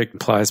imperfect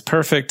implies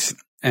perfect,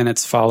 and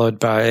it's followed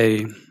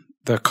by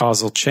the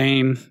causal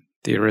chain,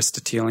 the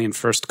Aristotelian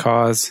first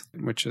cause,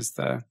 which is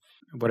the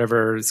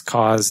whatever is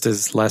caused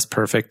is less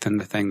perfect than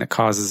the thing that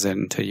causes it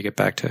until you get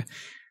back to,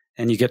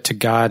 and you get to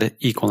God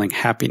equaling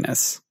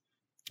happiness.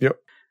 Yep.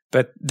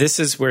 But this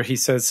is where he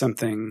says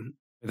something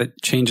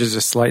that changes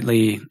just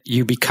slightly.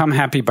 You become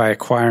happy by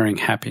acquiring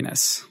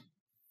happiness.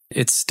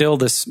 It's still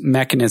this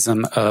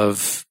mechanism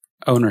of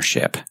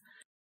ownership.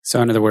 So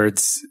in other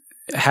words,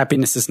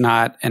 happiness is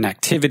not an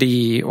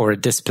activity or a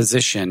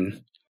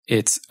disposition.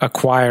 It's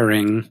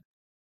acquiring,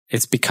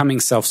 it's becoming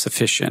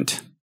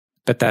self-sufficient.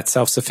 But that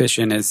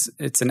self-sufficient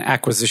it's an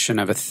acquisition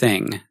of a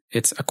thing.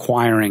 It's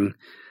acquiring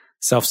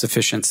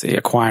self-sufficiency,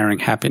 acquiring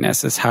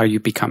happiness is how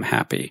you become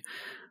happy.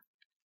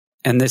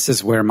 And this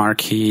is where Mark,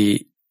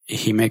 he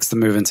makes the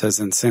move and says,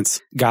 and since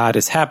God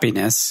is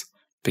happiness,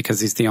 because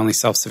he's the only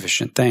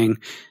self-sufficient thing.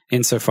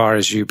 Insofar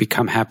as you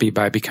become happy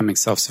by becoming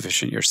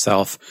self-sufficient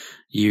yourself,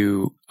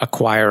 you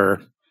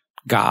acquire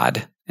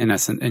God.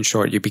 In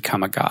short, you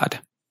become a God.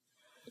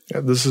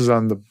 Yeah, this is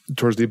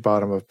towards the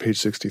bottom of page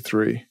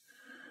 63.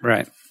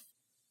 Right.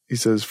 He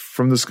says,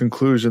 from this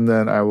conclusion,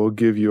 then, I will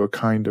give you a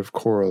kind of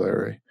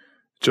corollary.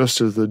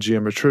 Just as the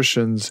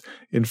geometricians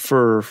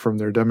infer from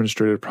their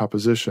demonstrated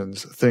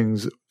propositions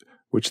things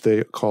which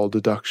they call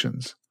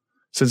deductions.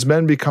 Since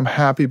men become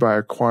happy by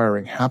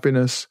acquiring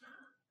happiness,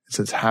 and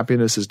since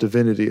happiness is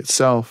divinity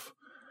itself,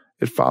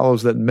 it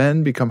follows that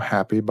men become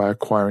happy by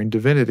acquiring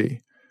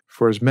divinity.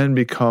 For as men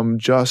become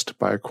just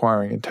by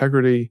acquiring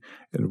integrity,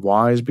 and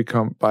wise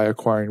become by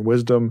acquiring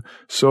wisdom,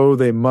 so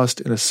they must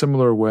in a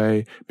similar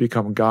way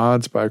become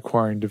gods by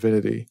acquiring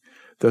divinity.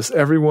 Thus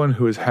everyone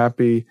who is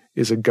happy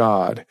is a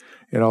god,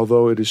 and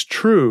although it is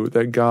true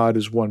that God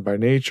is one by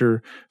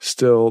nature,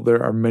 still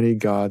there are many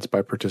gods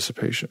by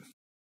participation.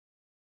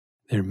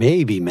 There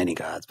may be many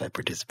gods by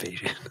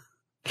participation.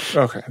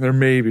 Okay, there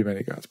may be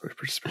many gods by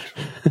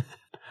participation.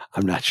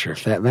 I'm not sure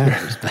if that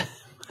matters,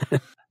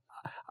 but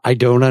I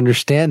don't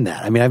understand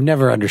that. I mean, I've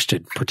never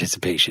understood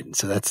participation,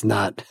 so that's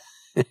not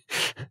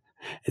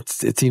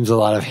it seems a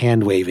lot of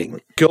hand waving.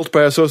 Guilt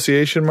by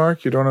association,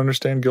 Mark? You don't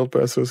understand guilt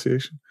by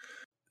association?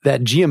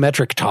 That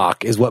geometric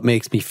talk is what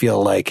makes me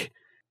feel like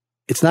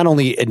it's not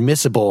only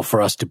admissible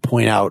for us to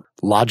point out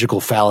logical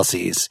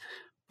fallacies,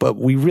 but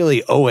we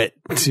really owe it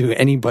to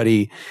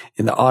anybody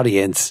in the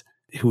audience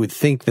who would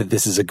think that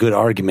this is a good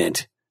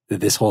argument, that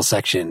this whole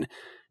section,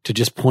 to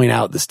just point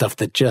out the stuff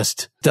that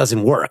just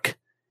doesn't work.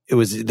 It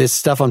was this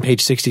stuff on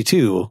page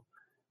 62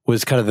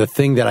 was kind of the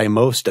thing that I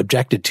most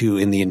objected to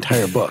in the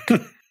entire book.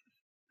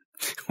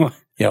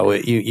 You know,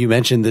 you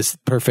mentioned this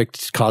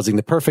perfect causing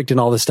the perfect and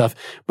all this stuff,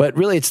 but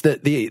really it's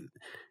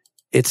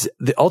it's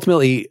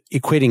ultimately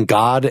equating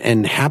God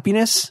and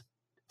happiness.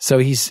 So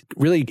he's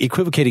really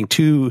equivocating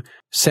two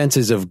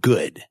senses of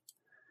good.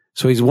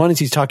 So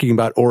he's talking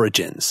about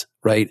origins,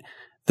 right?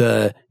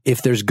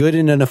 If there's good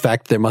in an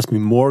effect, there must be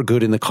more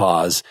good in the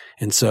cause.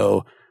 And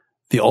so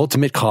the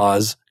ultimate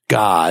cause,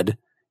 God,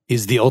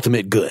 is the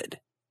ultimate good.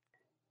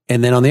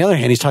 And then on the other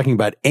hand, he's talking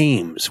about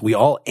aims. We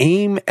all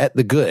aim at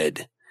the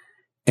good,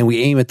 and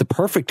we aim at the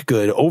perfect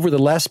good over the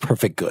less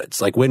perfect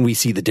goods. Like when we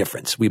see the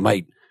difference, we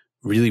might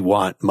really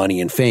want money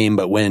and fame,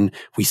 but when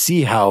we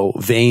see how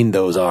vain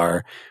those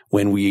are,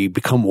 when we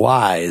become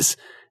wise,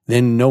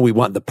 then no, we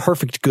want the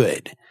perfect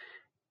good.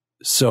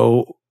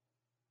 So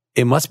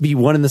it must be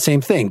one and the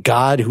same thing.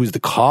 God, who's the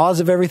cause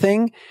of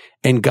everything,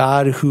 and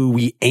God, who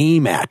we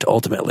aim at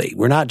ultimately.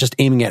 We're not just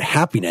aiming at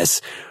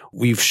happiness.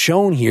 We've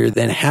shown here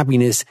that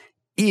happiness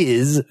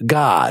is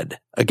God.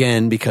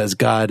 Again, because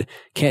God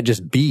can't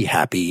just be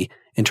happy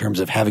in terms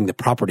of having the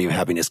property of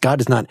happiness. God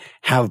does not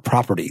have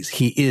properties.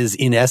 He is,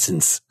 in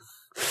essence,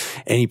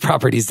 any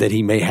properties that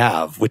he may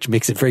have, which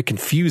makes it very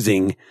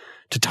confusing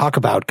to talk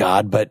about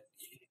God. But,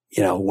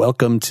 you know,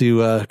 welcome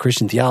to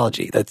Christian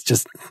theology.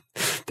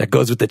 That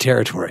goes with the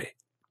territory.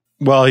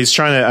 Well, he's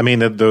trying to, I mean,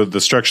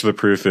 the structure of the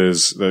proof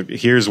is that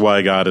here's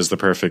why God is the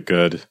perfect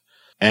good,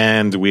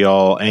 and we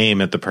all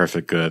aim at the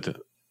perfect good.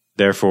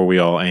 Therefore, we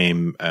all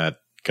aim at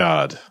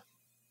God.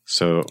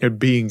 So, at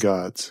being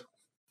gods.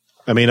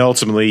 I mean,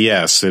 ultimately,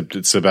 yes,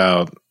 it's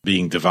about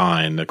being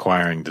divine,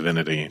 acquiring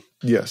divinity.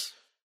 Yes.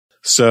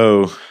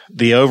 So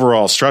the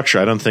overall structure,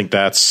 I don't think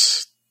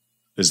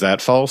is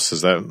that false?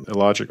 Is that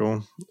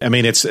illogical? I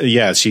mean,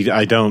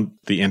 the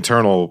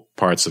internal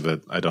parts of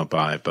it, I don't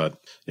buy. But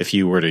if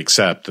you were to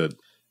accept that,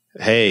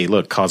 hey,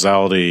 look,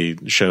 causality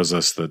shows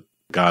us that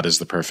God is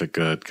the perfect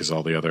good because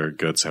all the other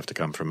goods have to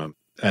come from him.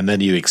 And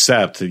then you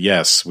accept that,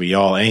 yes, we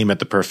all aim at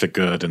the perfect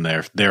good and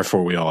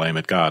therefore we all aim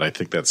at God. I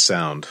think that's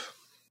sound.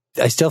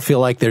 I still feel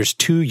like there's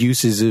two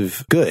uses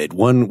of good.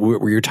 One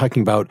where you're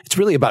talking about, it's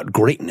really about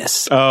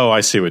greatness. Oh,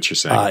 I see what you're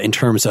saying. In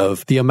terms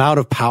of the amount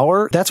of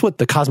power, that's what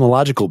the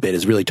cosmological bit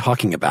is really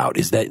talking about,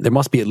 is that there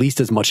must be at least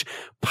as much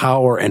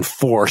power and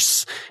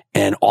force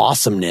and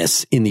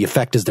awesomeness in the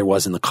effect as there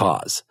was in the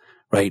cause,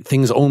 right?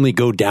 Things only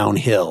go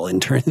downhill in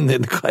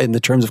the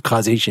terms of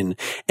causation.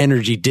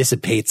 Energy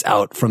dissipates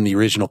out from the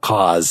original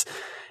cause.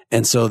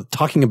 And so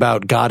talking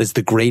about God as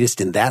the greatest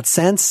in that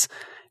sense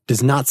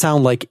does not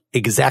sound like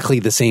exactly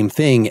the same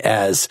thing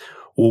as,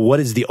 well, what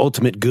is the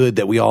ultimate good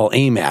that we all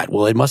aim at?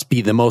 Well, it must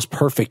be the most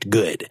perfect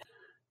good.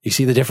 You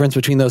see the difference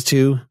between those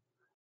two?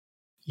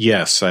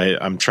 Yes,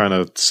 I'm trying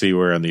to see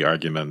where in the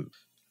argument.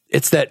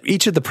 It's that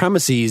each of the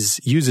premises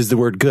uses the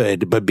word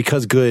good, but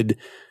because good,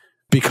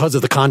 because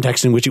of the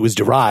context in which it was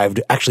derived,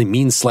 actually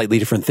means slightly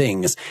different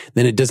things,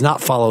 then it does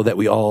not follow that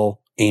we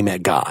all aim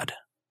at God.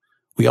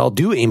 We all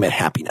do aim at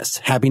happiness.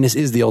 Happiness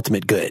is the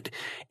ultimate good.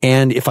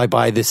 And if I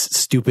buy this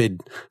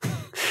stupid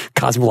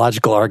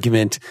cosmological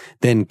argument,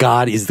 then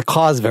God is the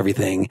cause of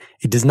everything.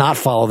 It does not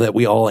follow that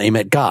we all aim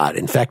at God.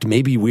 In fact,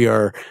 maybe we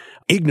are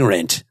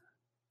ignorant.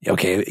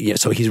 Okay. Yeah.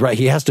 So he's right.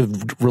 He has to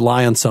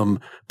rely on some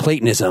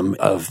Platonism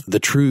of the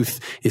truth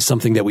is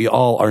something that we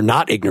all are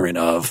not ignorant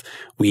of.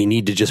 We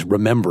need to just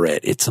remember it.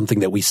 It's something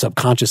that we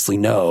subconsciously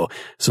know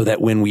so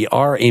that when we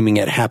are aiming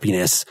at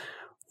happiness,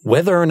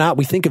 whether or not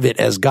we think of it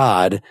as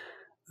God,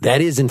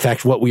 that is in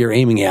fact what we are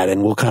aiming at.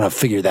 And we'll kind of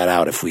figure that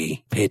out if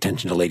we pay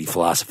attention to Lady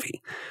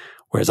Philosophy.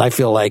 Whereas I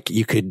feel like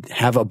you could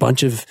have a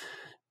bunch of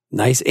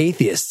nice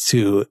atheists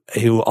who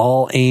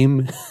all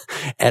aim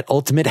at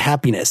ultimate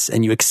happiness,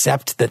 and you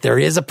accept that there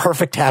is a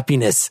perfect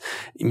happiness.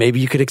 Maybe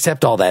you could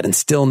accept all that and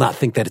still not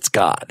think that it's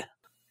God.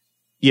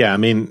 Yeah, I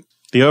mean,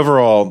 the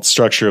overall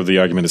structure of the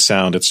argument is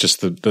sound. It's just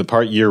the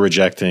part you're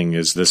rejecting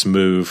is this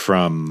move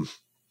from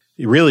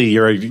really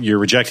you're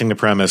rejecting the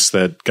premise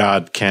that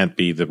God can't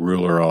be the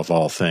ruler of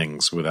all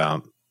things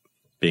without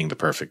being the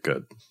perfect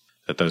good.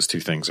 That those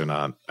two things are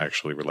not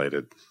actually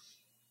related.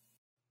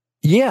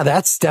 Yeah,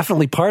 that's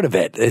definitely part of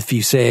it. If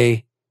you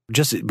say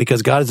just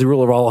because God is the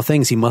ruler of all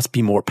things, he must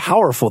be more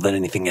powerful than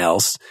anything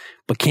else.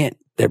 But can't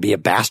there be a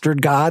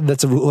bastard God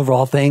that's a ruler of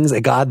all things?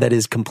 A God that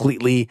is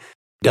completely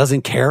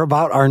doesn't care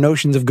about our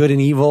notions of good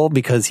and evil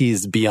because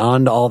he's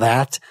beyond all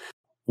that?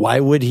 Why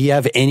would he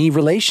have any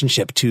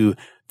relationship to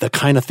the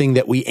kind of thing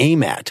that we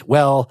aim at?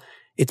 Well,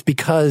 it's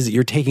because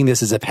you're taking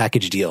this as a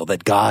package deal,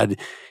 that God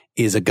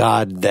is a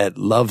God that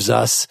loves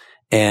us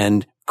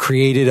and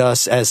created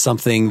us as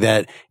something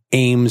that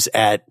aims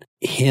at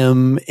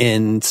him.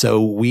 And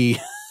so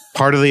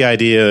part of the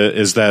idea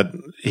is that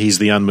he's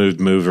the unmoved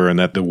mover and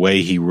that the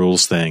way he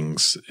rules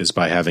things is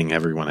by having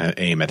everyone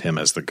aim at him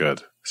as the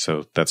good.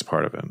 So that's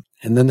part of it.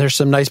 And then there's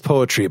some nice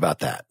poetry about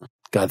that.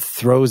 God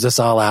throws us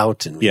all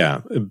out. And yeah.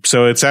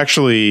 So it's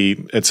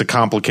a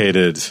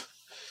complicated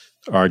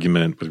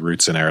argument with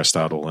roots in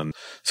Aristotle. And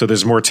so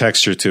there's more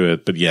texture to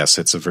it, but yes,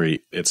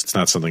 it's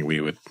not something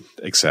we would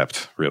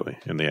accept really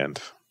in the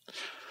end.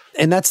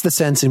 And that's the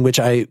sense in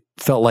which I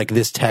felt like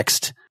this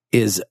text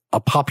is a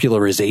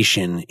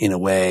popularization in a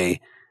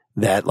way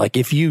that, like,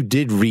 if you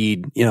did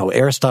read,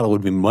 Aristotle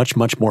would be much,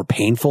 much more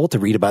painful to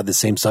read about the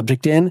same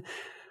subject in,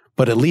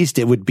 but at least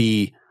it would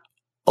be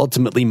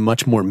ultimately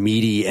much more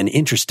meaty and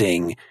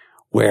interesting.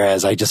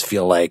 Whereas I just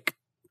feel like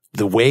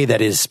the way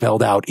that is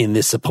spelled out in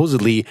this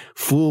supposedly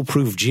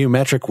foolproof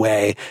geometric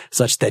way,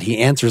 such that he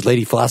answers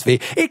Lady Philosophy,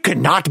 it could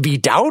not be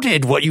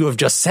doubted what you have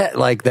just said,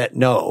 like that.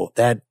 No,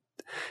 that,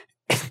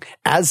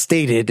 as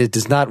stated, it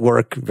does not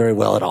work very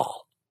well at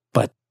all.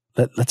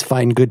 But let's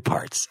find good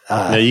parts.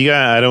 Now you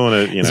guys, I don't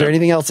want to. Is there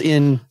anything else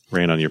in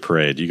rain on your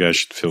parade? You guys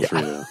should feel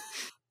free to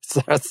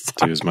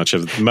do as much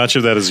of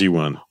that as you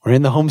want. We're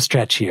in the home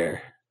stretch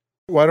here.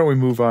 Why don't we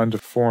move on to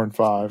 4 and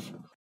 5? I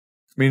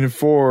mean, in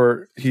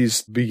 4, he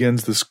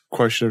begins this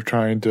question of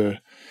trying to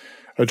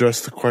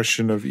address the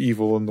question of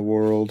evil in the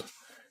world.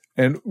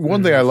 And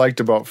one thing I liked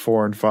about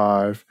 4 and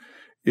 5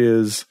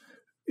 is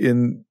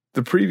in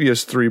the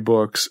previous 3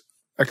 books,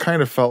 I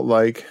kind of felt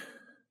like,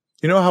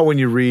 how when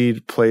you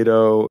read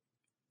Plato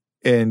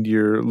and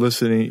you're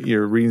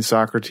reading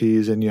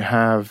Socrates and you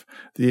have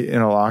the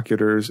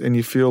interlocutors and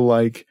you feel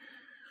like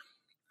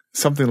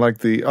something like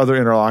the other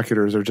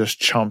interlocutors are just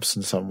chumps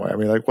in some way. I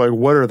mean, like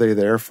what are they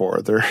there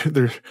for?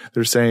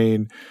 They're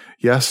saying,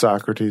 yes,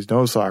 Socrates,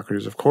 no,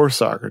 Socrates, of course,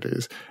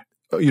 Socrates.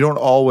 You don't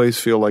always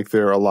feel like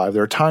they're alive.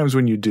 There are times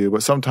when you do,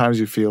 but sometimes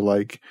you feel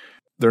like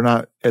they're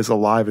not as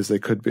alive as they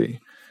could be.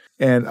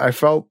 And I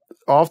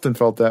often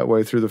felt that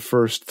way through the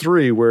first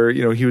 3 where,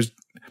 he was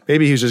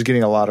just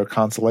getting a lot of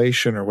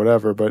consolation or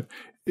whatever, but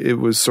it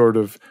was sort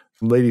of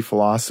Lady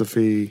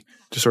Philosophy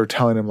just sort of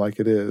telling him like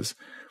it is.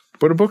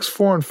 But in books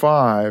 4 and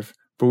 5,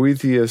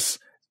 Boethius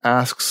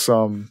asks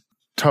some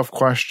tough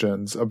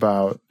questions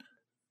about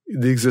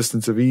the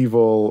existence of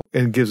evil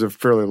and gives a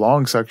fairly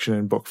long section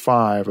in book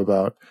 5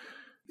 about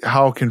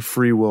how can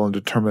free will and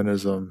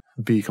determinism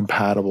be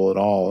compatible at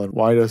all, and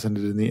why doesn't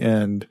it in the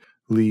end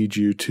lead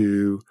you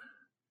to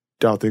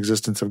doubt the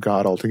existence of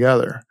God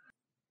altogether?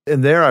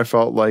 And there I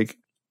felt like,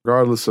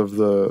 regardless of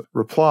the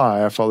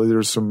reply, I felt like there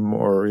was some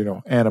more,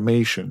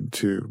 animation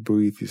to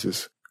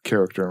Boethius's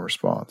character and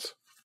response.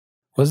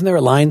 Wasn't there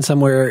a line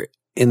somewhere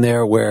in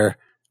there where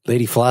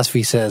Lady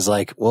Philosophy says,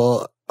 like,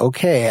 well,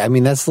 okay, I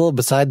mean, that's a little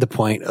beside the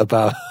point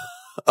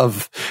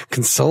of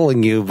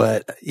consoling you,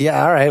 but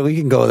yeah, all right, we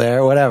can go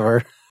there,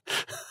 whatever.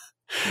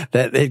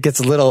 That it gets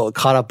a little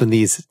caught up in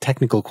these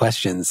technical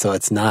questions. So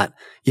it's not,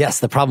 yes,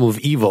 the problem of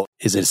evil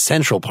is a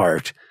central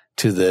part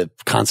to the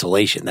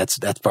consolation. That's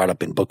brought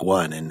up in book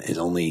 1 and is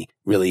only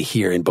really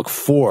here in book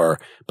 4.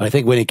 But I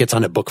think when it gets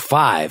on to book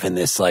 5 and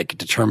this like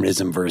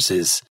determinism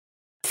versus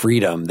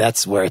freedom,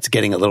 that's where it's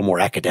getting a little more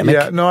academic.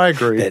 Yeah, no, I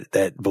agree.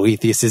 That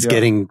Boethius is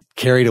getting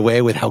carried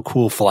away with how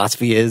cool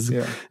philosophy is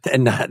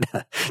and not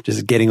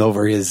just getting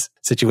over his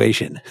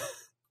situation.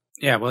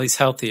 Yeah, well, he's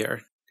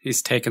healthier.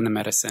 He's taken the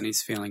medicine.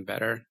 He's feeling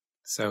better.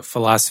 So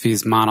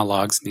philosophy's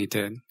monologues need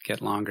to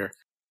get longer.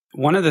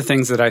 One of the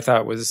things that I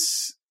thought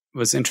was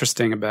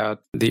interesting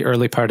about the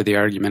early part of the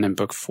argument in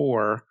book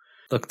 4,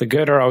 look, the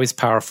good are always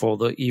powerful,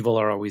 the evil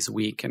are always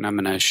weak, and I'm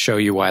going to show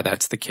you why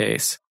that's the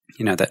case.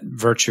 That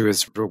virtue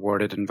is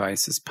rewarded and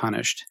vice is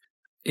punished,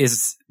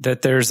 is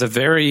that there's a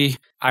very,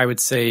 I would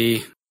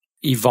say,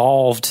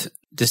 evolved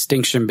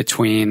distinction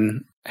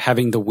between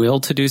having the will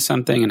to do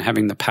something and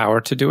having the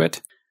power to do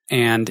it.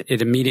 And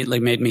it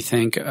immediately made me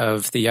think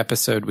of the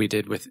episode we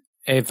did with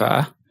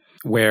Eva,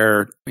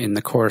 where in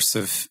the course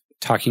of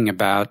talking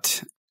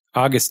about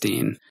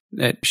Augustine,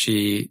 that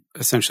she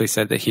essentially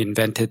said that he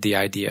invented the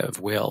idea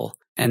of will.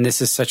 And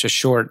this is such a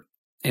short,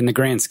 in the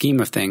grand scheme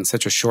of things,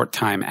 such a short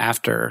time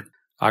after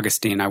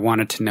Augustine. I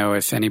wanted to know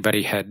if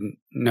anybody had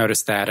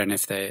noticed that and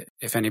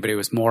if anybody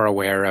was more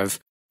aware of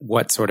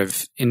what sort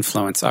of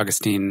influence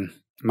Augustine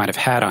might have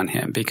had on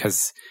him,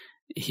 because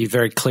he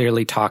very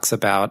clearly talks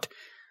about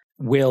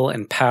will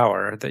and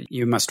power, that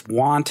you must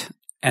want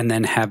and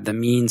then have the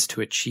means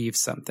to achieve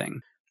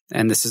something.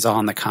 And this is all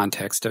in the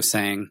context of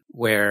saying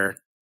where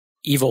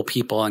evil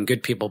people and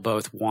good people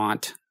both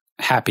want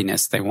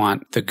happiness, they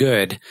want the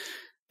good,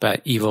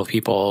 but evil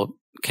people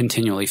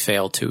continually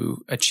fail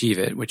to achieve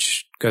it,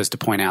 which goes to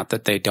point out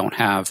that they don't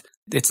have,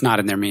 it's not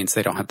in their means,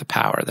 they don't have the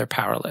power, they're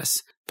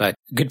powerless. But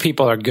good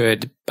people are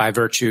good by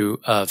virtue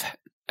of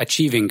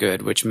achieving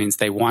good, which means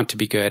they want to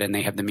be good and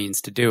they have the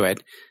means to do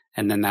it.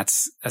 And then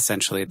that's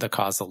essentially the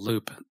causal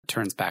loop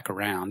turns back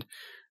around.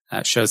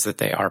 Shows that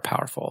they are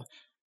powerful.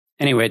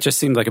 Anyway, it just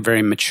seemed like a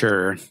very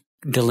mature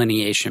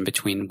delineation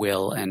between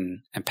will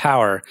and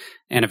power,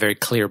 and a very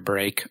clear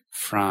break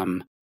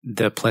from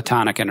the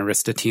Platonic and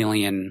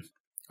Aristotelian,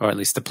 or at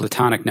least the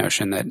Platonic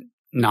notion that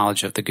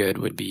knowledge of the good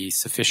would be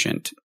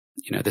sufficient.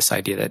 You know, this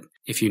idea that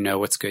if you know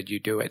what's good, you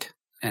do it.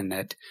 And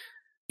that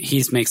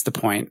he makes the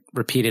point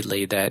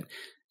repeatedly that,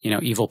 you know,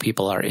 evil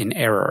people are in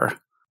error,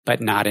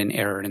 but not in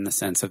error in the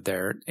sense of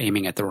they're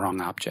aiming at the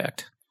wrong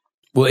object.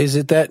 Well, is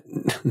it that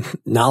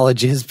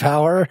knowledge is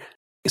power?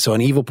 So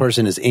an evil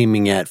person is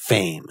aiming at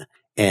fame.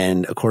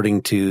 And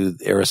according to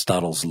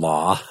Aristotle's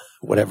law,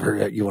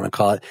 whatever you want to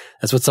call it,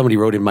 that's what somebody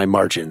wrote in my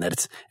margin, that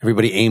it's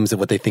everybody aims at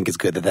what they think is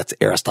good, that's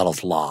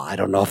Aristotle's law. I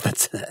don't know if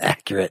that's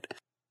accurate.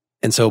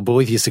 And so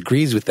Boethius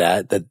agrees with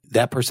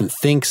that person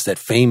thinks that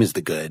fame is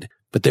the good,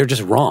 but they're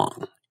just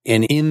wrong.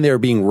 And in their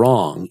being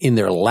wrong, in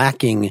their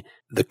lacking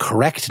the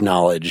correct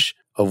knowledge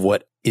of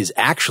what is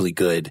actually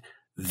good,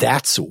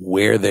 that's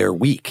where they're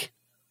weak.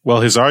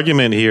 Well, his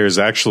argument here is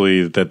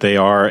actually that they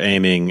are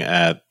aiming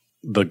at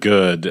the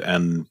good,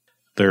 and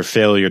their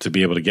failure to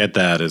be able to get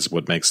that is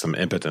what makes them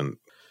impotent.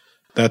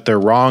 That they're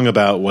wrong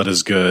about what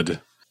is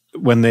good.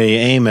 When they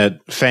aim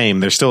at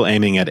fame, they're still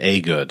aiming at a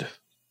good.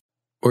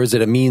 Or is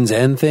it a means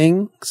end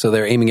thing? So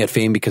they're aiming at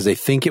fame because they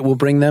think it will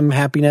bring them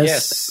happiness?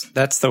 Yes,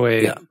 that's the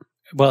way. Yeah.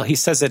 Well, he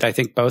says it, I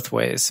think, both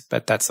ways,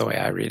 but that's the way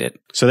I read it.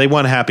 So they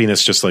want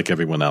happiness just like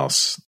everyone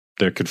else.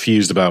 They're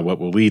confused about what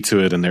will lead to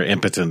it, and they're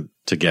impotent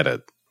to get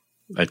it.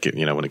 When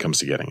it comes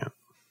to getting it.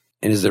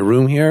 And is there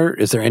room here?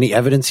 Is there any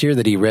evidence here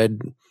that he read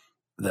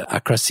the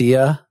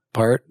akrasia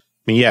part? I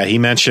mean, yeah, he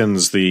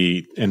mentions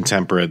the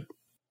intemperate.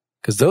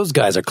 Because those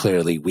guys are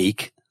clearly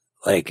weak.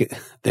 Like,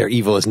 their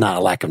evil is not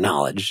a lack of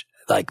knowledge.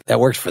 Like, that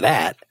works for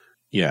that.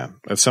 Yeah.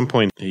 At some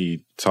point,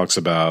 he talks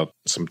about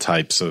some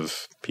types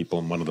of people,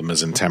 and one of them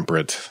is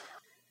intemperate.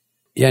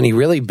 Yeah, and he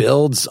really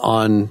builds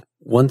on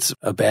once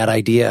a bad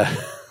idea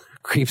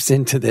creeps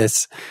into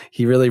this,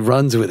 he really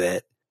runs with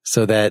it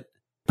so that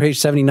page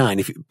 79,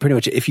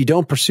 if you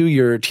don't pursue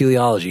your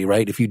teleology,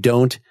 right? If you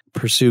don't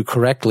pursue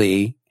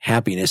correctly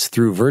happiness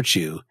through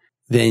virtue,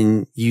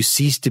 then you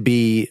cease to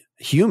be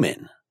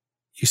human.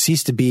 You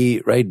cease to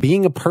be, right?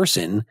 Being a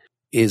person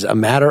is a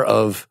matter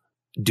of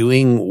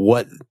doing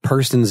what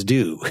persons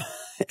do.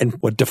 And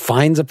what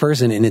defines a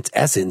person in its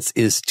essence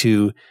is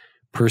to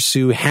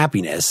pursue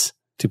happiness,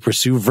 to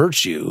pursue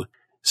virtue,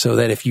 so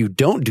that if you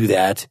don't do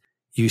that,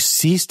 you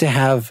cease to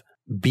have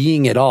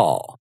being at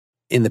all.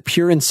 In the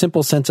pure and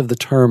simple sense of the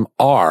term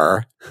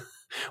are,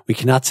 we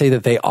cannot say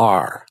that they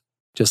are.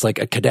 Just like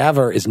a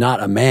cadaver is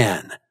not a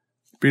man.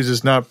 Because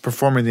it's not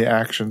performing the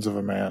actions of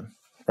a man,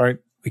 right?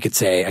 We could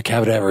say a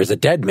cadaver is a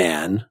dead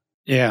man.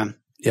 Yeah.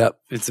 Yep.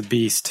 It's a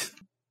beast.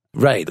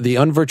 Right. The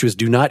unvirtuous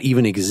do not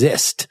even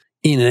exist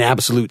in an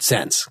absolute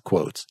sense,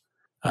 quotes.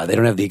 They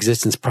don't have the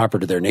existence proper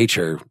to their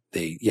nature.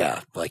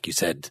 Like you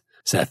said,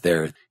 Seth,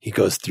 he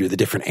goes through the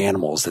different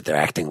animals that they're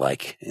acting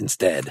like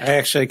instead. I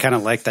actually kind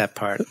of like that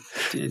part.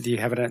 Do you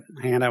have it at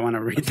hand? I want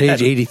to read that.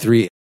 Page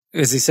 83.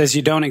 As he says,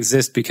 you don't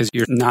exist because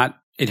you're not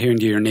adhering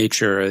to your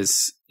nature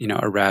as,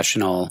 a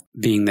rational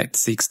being that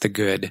seeks the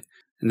good,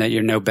 and that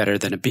you're no better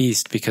than a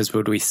beast, because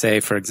would we say,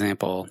 for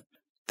example,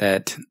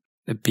 that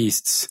the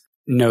beasts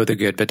know the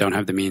good but don't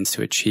have the means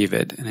to achieve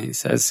it? And he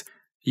says,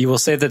 you will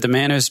say that the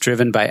man who is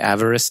driven by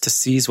avarice to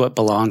seize what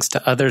belongs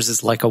to others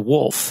is like a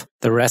wolf.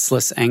 The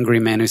restless, angry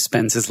man who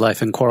spends his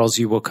life in quarrels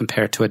you will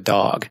compare to a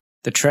dog.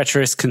 The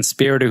treacherous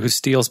conspirator who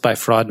steals by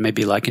fraud may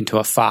be likened to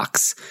a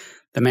fox.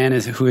 The man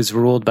who is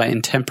ruled by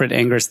intemperate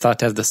anger is thought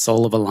to have the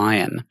soul of a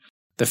lion.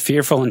 The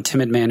fearful and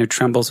timid man who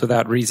trembles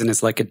without reason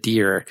is like a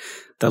deer.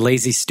 The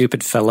lazy,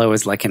 stupid fellow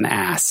is like an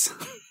ass.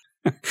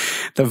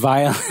 The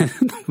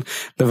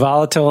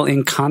volatile,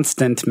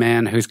 inconstant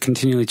man who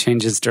continually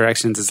changes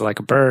directions is like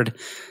a bird.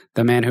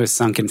 The man who is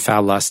sunk in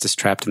foul lust is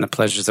trapped in the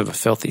pleasures of a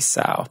filthy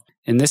sow.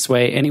 In this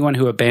way, anyone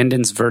who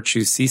abandons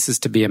virtue ceases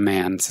to be a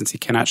man, since he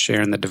cannot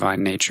share in the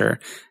divine nature,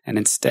 and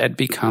instead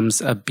becomes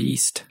a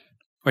beast.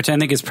 Which I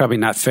think is probably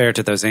not fair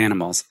to those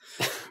animals.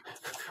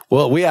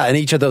 Well, yeah, and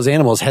each of those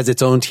animals has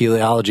its own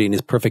teleology and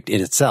is perfect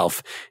in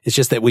itself. It's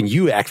just that when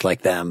you act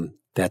like them,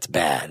 that's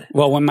bad.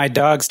 Well, when my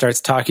dog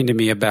starts talking to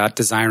me about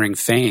desiring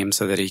fame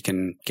so that he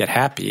can get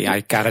happy,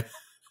 I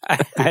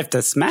have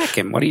to smack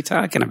him. What are you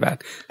talking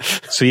about?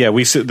 So yeah,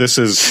 this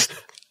is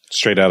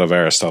straight out of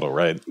Aristotle,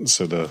 right?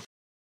 So the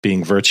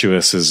being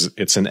virtuous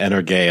it's an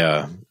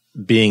energeia,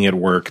 being at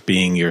work,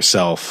 being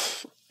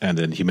yourself, and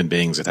in human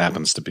beings it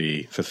happens to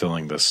be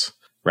fulfilling this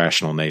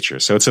rational nature.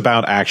 So it's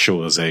about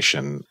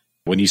actualization.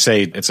 When you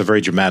say, it's a very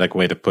dramatic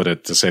way to put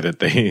it, to say that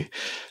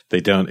they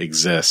don't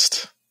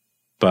exist,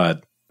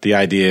 but the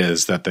idea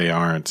is that they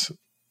aren't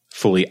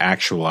fully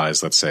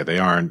actualized, let's say.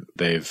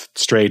 They've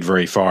strayed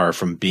very far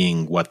from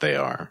being what they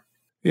are.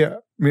 Yeah.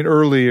 I mean,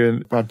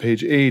 early on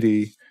page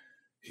 80,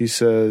 he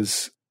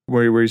says,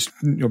 where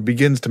he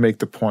begins to make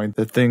the point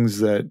that things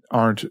that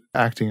aren't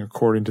acting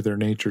according to their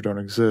nature don't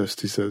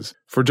exist. He says,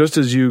 for just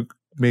as you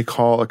may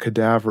call a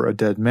cadaver a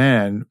dead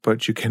man,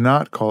 but you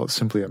cannot call it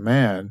simply a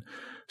man,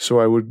 so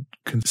I would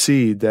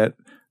concede that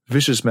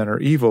vicious men are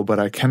evil, but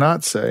I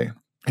cannot say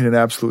in an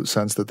absolute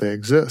sense that they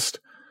exist.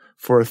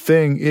 For a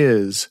thing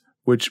is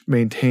which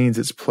maintains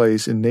its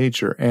place in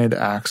nature and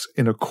acts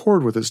in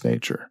accord with its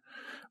nature.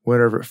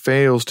 Whenever it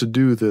fails to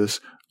do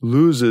this,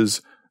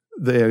 loses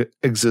the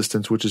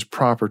existence which is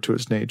proper to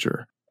its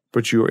nature.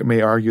 But you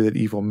may argue that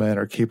evil men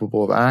are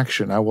capable of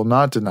action. I will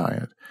not deny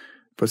it.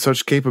 But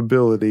such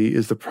capability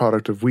is the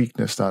product of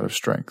weakness, not of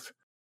strength.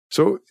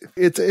 So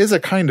it is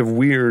a kind of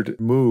weird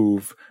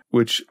move,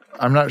 which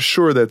I'm not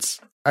sure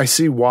I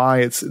see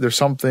why there's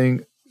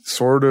something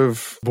sort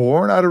of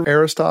born out of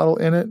Aristotle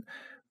in it,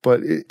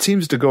 but it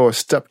seems to go a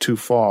step too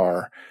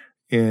far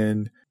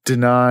in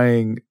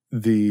denying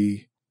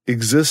the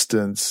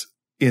existence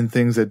in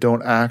things that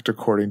don't act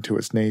according to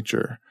its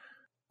nature.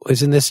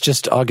 Isn't this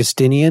just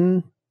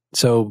Augustinian?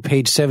 So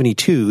page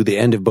 72, the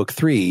end of book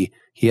 3,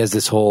 he has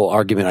this whole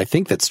argument, I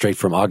think that's straight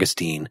from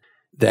Augustine,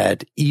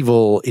 that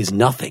evil is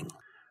nothing,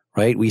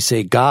 right? We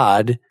say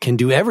God can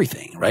do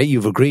everything, right?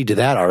 You've agreed to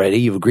that already.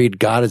 You've agreed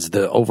God is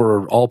the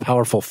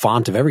all-powerful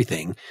font of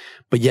everything,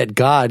 but yet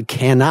God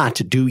cannot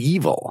do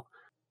evil.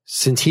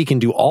 Since he can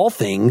do all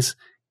things,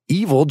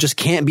 evil just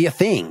can't be a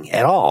thing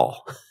at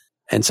all.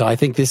 And so I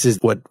think this is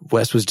what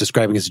Wes was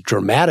describing as a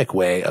dramatic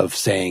way of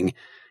saying,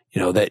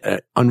 that an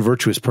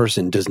unvirtuous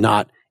person does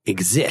not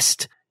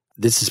exist.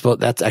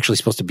 That's actually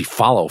supposed to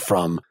follow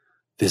from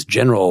this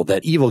general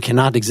that evil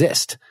cannot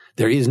exist.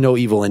 There is no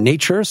evil in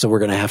nature, so we're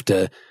going to have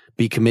to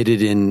be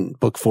committed in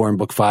book 4 and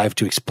book 5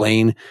 to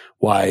explain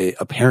why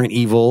apparent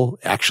evil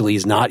actually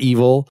is not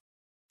evil.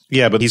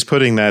 Yeah, but he's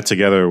putting that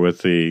together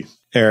with the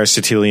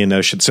Aristotelian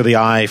notion. So the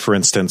eye, for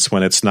instance,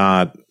 when it's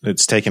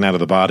taken out of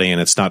the body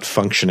and it's not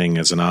functioning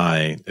as an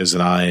eye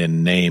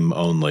in name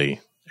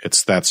only.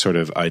 It's that sort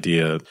of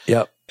idea.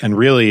 Yep. And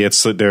really,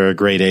 there are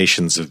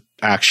gradations of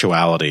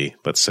actuality,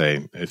 let's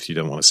say, if you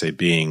don't want to say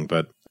being,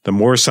 but the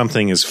more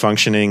something is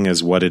functioning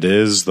as what it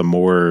is, the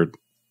more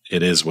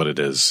it is what it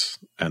is.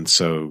 And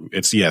so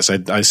I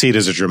see it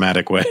as a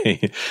dramatic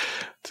way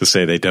to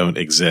say they don't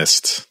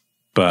exist.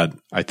 But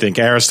I think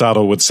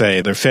Aristotle would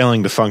say they're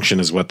failing to function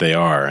as what they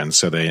are. And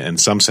so they, in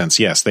some sense,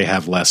 yes, they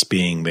have less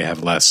being, they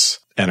have less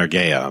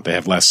energeia, they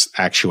have less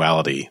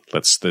actuality.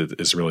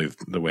 Is really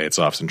the way it's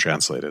often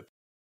translated.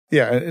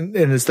 Yeah, and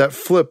it's that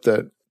flip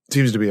that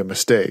seems to be a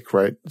mistake,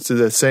 right? So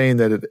that saying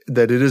that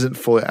it isn't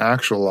fully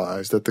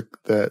actualized,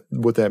 that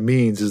what that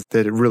means is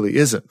that it really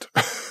isn't.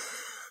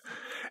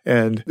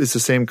 And it's the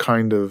same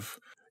kind of,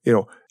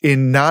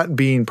 in not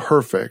being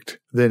perfect,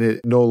 then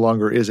it no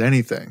longer is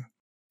anything.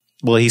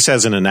 Well, he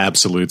says in an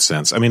absolute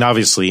sense. I mean,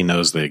 obviously he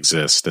knows they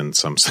exist in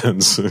some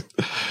sense.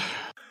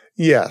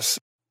 Yes.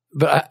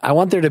 But I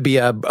want there to be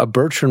a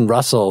Bertrand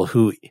Russell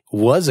who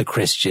was a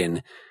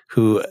Christian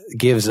who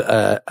gives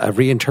a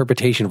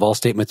reinterpretation of all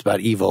statements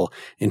about evil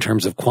in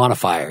terms of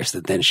quantifiers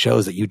that then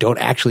shows that you don't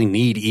actually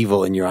need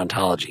evil in your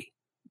ontology.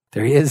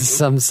 There is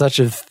some such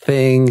a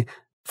thing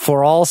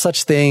for all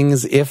such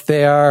things if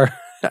they are.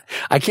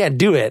 I can't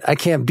do it. I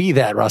can't be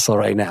that, Russell,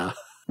 right now.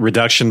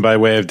 Reduction by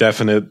way of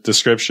definite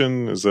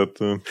description? Is that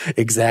the...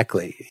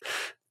 Exactly.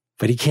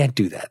 But he can't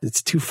do that.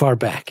 It's too far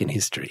back in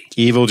history.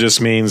 Evil just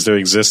means there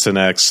exists an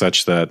X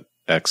such that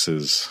X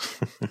is...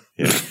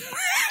 yeah.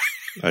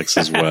 X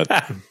is what?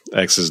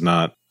 X is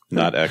not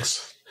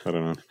X. I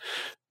don't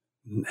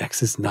know.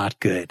 X is not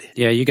good.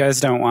 Yeah, you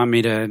guys don't want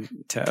me to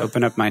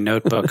open up my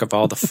notebook of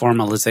all the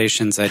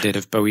formalizations I did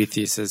of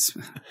Boethius's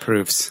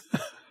proofs.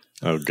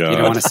 Oh, God. You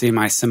don't want to see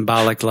my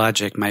symbolic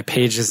logic, my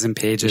pages and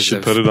pages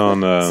of put it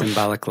on,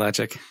 symbolic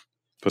logic.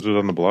 Put it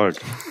on the blog.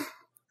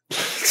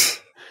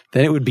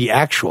 Then it would be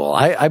actual.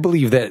 I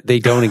believe that they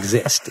don't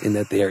exist and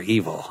that they are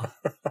evil.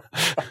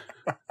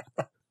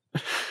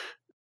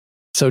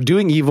 So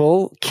doing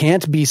evil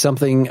can't be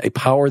a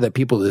power that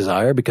people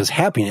desire because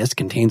happiness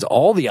contains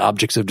all the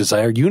objects of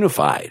desire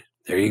unified.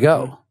 There you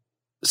go.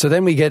 So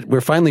then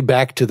we're finally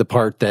back to the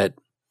part that,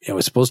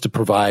 is supposed to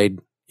provide,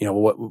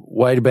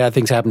 why do bad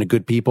things happen to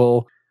good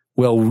people?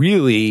 Well,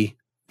 really,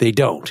 they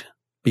don't,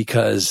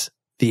 because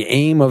the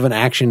aim of an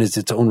action is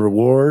its own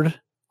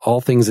reward,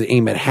 all things that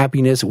aim at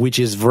happiness, which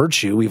is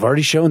virtue. We've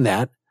already shown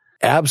that.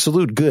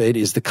 Absolute good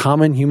is the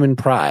common human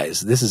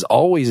prize. This is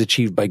always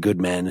achieved by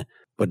good men,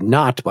 but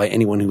not by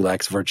anyone who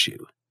lacks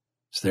virtue.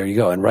 So there you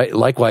go. And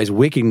likewise,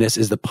 wickedness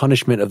is the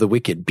punishment of the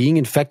wicked. Being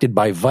infected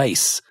by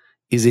vice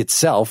is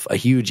itself a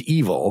huge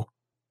evil.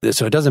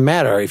 So it doesn't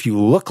matter if you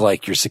look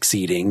like you're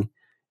succeeding,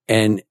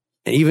 and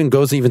it even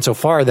goes even so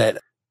far that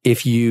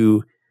if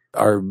you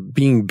are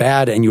being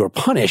bad and you are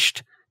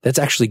punished, that's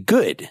actually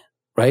good,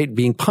 right?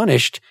 Being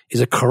punished is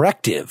a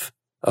corrective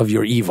of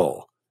your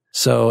evil.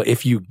 So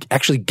if you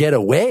actually get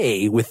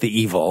away with the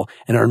evil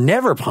and are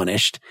never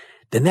punished,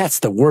 then that's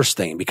the worst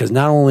thing, because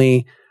not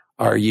only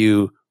are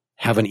you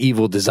have an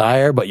evil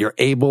desire, but you're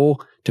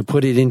able to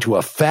put it into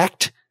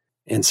effect.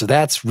 And so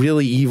that's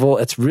really evil.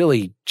 It's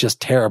really just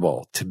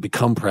terrible to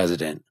become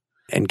president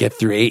and get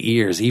through 8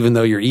 years, even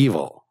though you're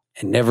evil,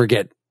 and never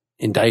get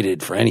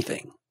indicted for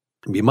anything.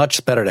 It'd be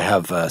much better to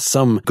have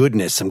some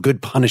goodness, some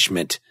good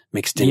punishment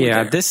mixed in.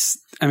 Yeah, this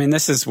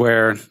is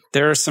where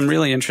there are some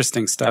really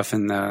interesting stuff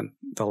in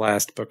the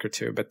last book or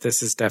two, but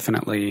this is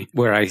definitely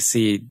where I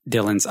see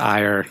Dylan's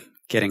ire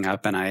getting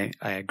up, and I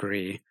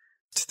agree.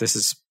 This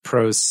is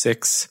prose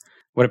 6.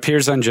 What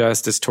appears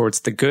unjust is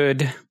towards the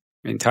good.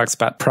 He talks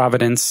about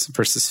providence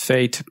versus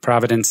fate.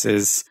 Providence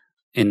is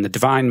in the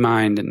divine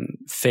mind, and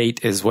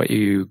fate is what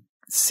you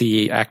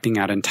see acting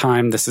out in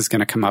time. This is going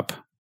to come up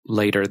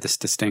later, this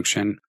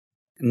distinction.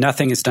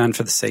 Nothing is done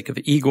for the sake of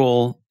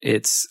evil.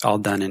 It's all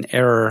done in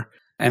error.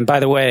 And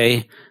by the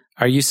way,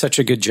 are you such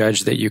a good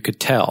judge that you could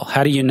tell?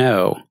 How do you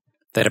know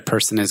that a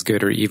person is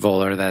good or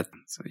evil, or that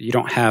you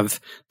don't have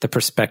the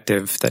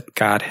perspective that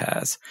God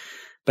has?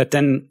 But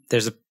then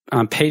there's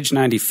on page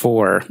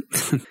 94,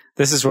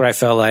 this is where I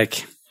felt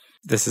like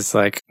this is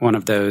like one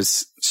of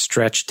those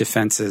stretch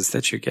defenses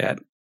that you get.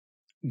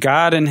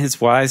 God in his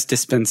wise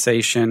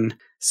dispensation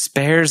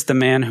spares the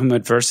man whom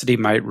adversity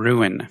might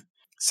ruin,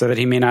 so that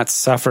he may not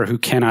suffer who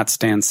cannot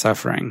stand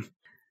suffering.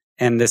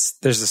 And there's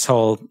this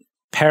whole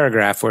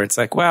paragraph where it's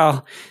like,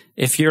 well,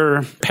 if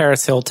you're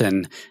Paris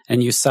Hilton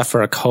and you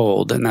suffer a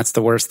cold and that's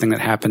the worst thing that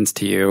happens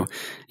to you,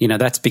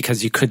 that's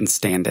because you couldn't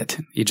stand it.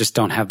 You just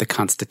don't have the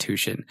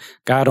constitution.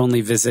 God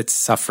only visits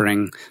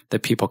suffering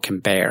that people can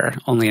bear,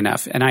 only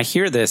enough. And I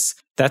hear this,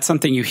 that's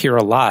something you hear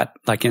a lot,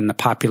 like in the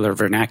popular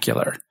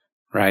vernacular,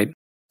 right?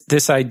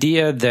 This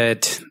idea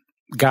that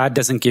God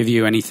doesn't give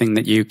you anything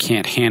that you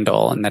can't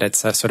handle, and that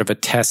it's a sort of a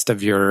test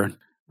of your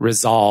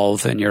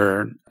resolve and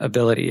your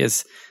ability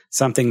is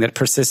something that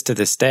persists to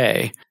this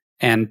day.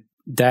 And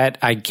that,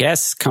 I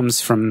guess,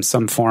 comes from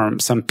some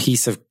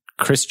piece of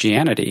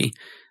Christianity,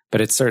 but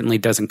it certainly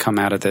doesn't come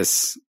out of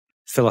this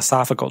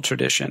philosophical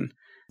tradition.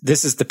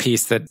 This is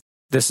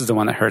the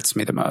one that hurts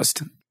me the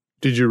most.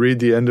 Did you read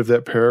the end of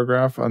that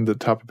paragraph on the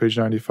top of page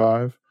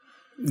 95?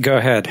 Go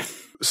ahead.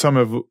 Some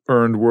have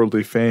earned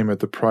worldly fame at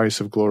the price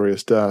of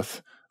glorious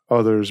death.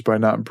 Others, by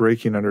not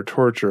breaking under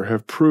torture,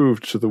 have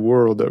proved to the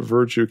world that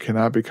virtue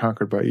cannot be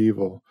conquered by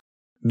evil.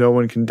 No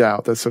one can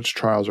doubt that such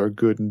trials are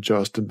good and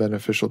just and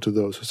beneficial to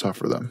those who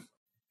suffer them.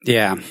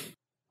 Yeah.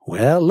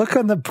 Well, look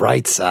on the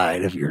bright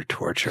side of your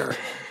torture.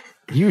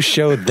 You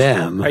showed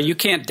them. You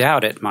can't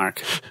doubt it,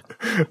 Mark.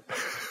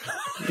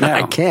 No,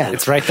 I can't.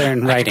 It's right there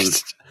in writing.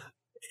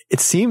 It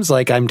seems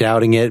like I'm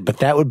doubting it, but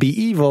that would be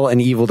evil, and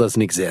evil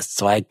doesn't exist,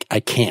 so I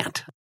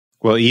can't.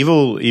 Well,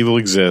 evil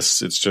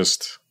exists. It's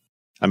just,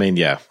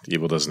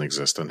 evil doesn't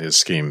exist in his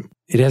scheme.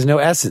 It has no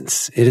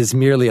essence. It is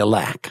merely a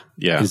lack.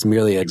 Yeah, it is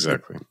merely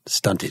exactly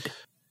stunted.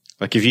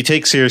 Like if you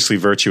take seriously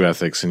virtue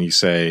ethics and you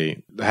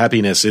say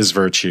happiness is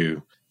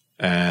virtue,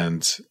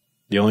 and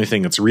the only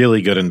thing that's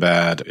really good and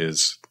bad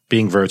is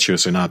being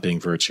virtuous or not being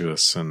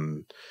virtuous,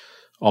 and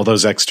all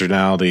those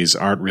externalities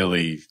aren't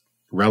really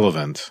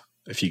relevant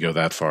if you go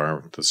that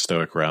far, the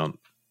Stoic route,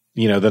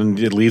 then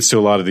it leads to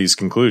a lot of these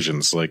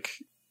conclusions. Like,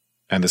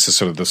 and this is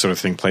sort of the sort of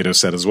thing Plato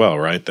said as well,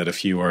 right? That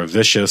if you are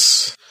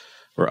vicious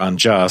or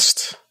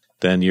unjust,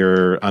 then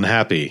you're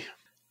unhappy.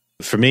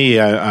 For me,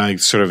 I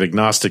sort of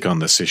agnostic on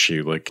this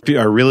issue. Like,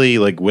 are really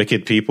like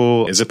wicked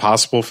people, is it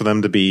possible for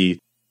them to be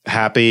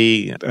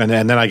happy? And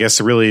then I guess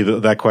really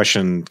that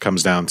question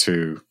comes down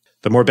to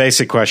the more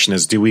basic question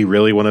is, do we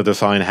really want to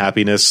define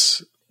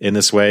happiness in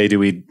this way? Do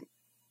we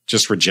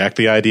just reject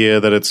the idea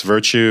that it's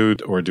virtue?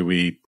 Or do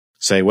we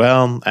say,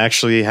 well,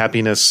 actually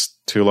happiness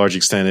to a large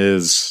extent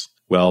is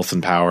wealth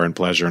and power and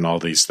pleasure and all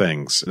these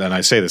things? And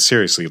I say this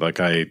seriously, like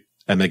I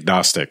am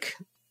agnostic.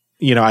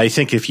 I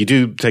think if you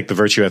do take the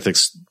virtue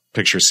ethics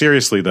picture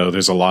seriously, though,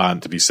 there's a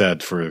lot to be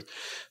said for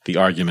the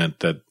argument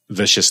that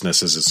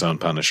viciousness is its own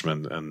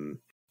punishment and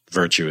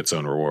virtue its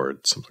own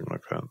reward, something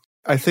like that.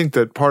 I think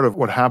that part of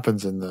what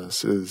happens in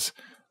this is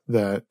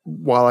that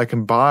while I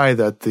can buy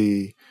that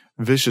the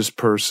vicious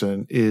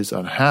person is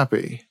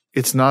unhappy,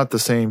 it's not the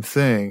same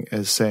thing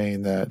as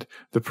saying that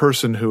the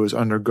person who is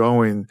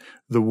undergoing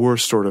the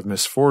worst sort of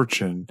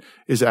misfortune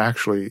is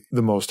actually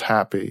the most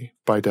happy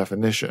by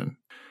definition.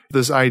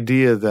 This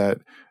idea that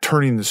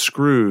turning the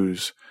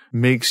screws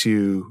makes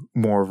you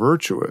more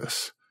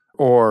virtuous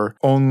or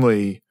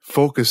only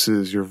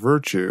focuses your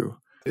virtue,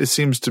 it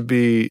seems to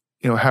be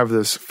have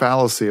this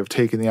fallacy of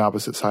taking the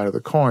opposite side of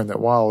the coin, that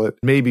while it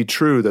may be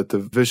true that the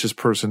vicious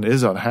person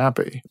is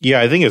unhappy.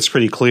 Yeah, I think it's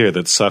pretty clear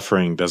that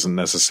suffering doesn't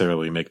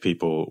necessarily make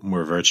people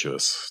more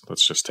virtuous.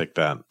 Let's just take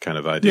that kind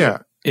of idea. Yeah.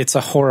 It's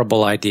a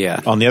horrible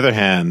idea. On the other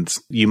hand,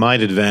 you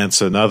might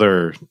advance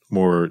another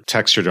more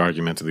textured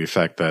argument to the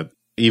effect that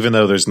even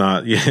though there's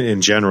not,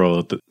 in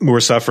general, more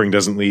suffering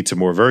doesn't lead to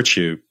more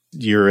virtue,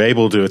 you're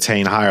able to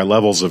attain higher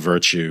levels of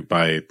virtue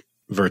by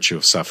virtue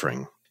of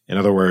suffering. In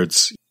other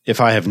words,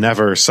 if I have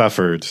never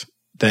suffered,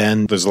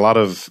 then there's a lot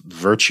of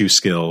virtue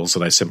skills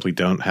that I simply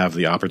don't have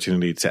the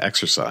opportunity to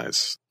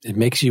exercise. It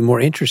makes you more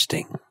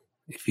interesting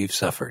if you've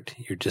suffered.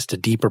 You're just a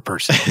deeper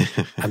person.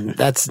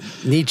 That's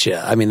Nietzsche.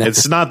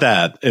 It's not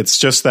that. It's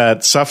just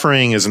that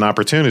suffering is an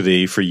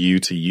opportunity for you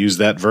to use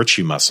that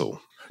virtue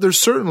muscle. There's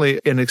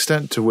certainly an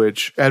extent to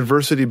which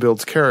adversity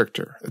builds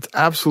character. It's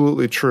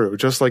absolutely true,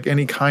 just like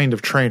any kind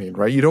of training,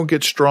 right? You don't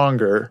get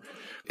stronger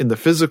in the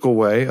physical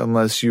way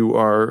unless you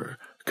are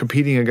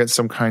competing against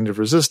some kind of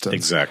resistance.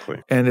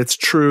 Exactly. And it's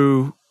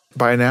true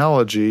by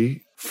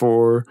analogy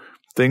for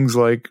things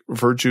like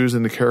virtues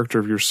in the character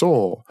of your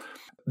soul.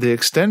 The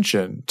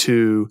extension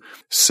to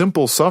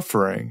simple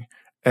suffering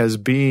as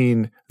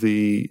being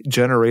the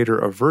generator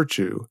of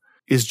virtue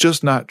is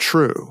just not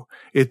true.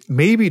 It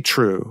may be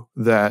true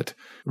that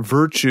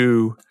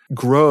virtue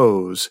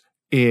grows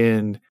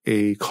in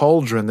a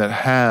cauldron that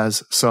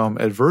has some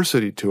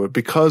adversity to it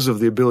because of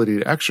the ability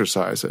to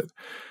exercise it.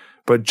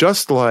 But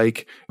just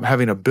like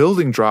having a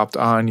building dropped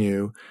on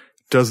you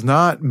does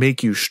not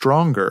make you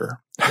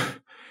stronger,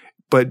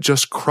 but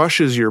just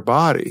crushes your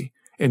body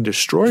and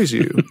destroys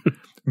you,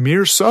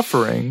 mere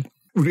suffering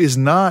is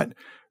not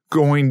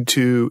going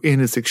to,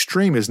 in its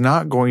extreme, is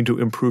not going to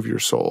improve your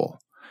soul.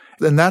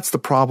 And that's the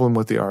problem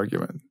with the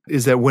argument,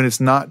 is that when it's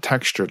not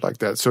textured like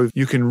that. So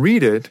you can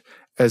read it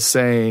as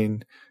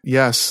saying,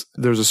 yes,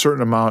 there's a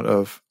certain amount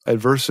of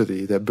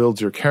adversity that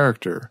builds your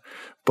character.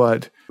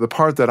 But the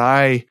part that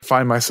I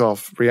find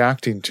myself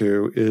reacting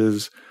to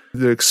is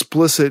the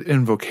explicit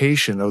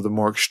invocation of the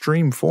more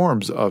extreme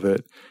forms of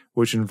it,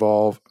 which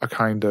involve a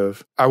kind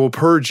of, I will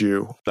purge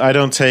you. I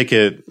don't take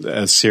it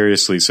as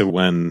seriously. So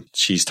when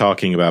she's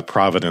talking about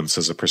providence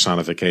as a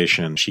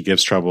personification, she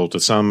gives trouble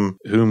to some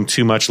whom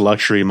too much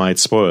luxury might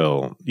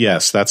spoil.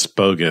 Yes, that's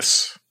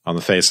bogus on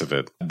the face of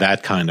it.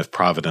 That kind of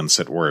providence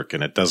at work,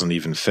 and it doesn't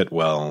even fit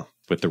well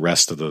with the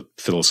rest of the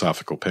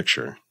philosophical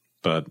picture.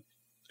 But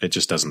it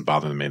just doesn't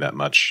bother me that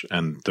much.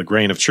 And the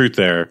grain of truth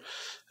there,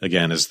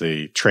 again, is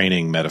the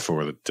training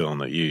metaphor that Dylan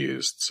that you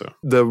used. So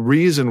the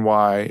reason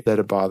why that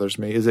it bothers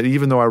me is that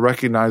even though I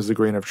recognize the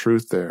grain of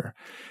truth there,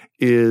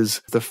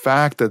 is the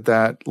fact that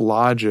that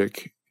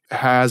logic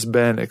has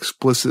been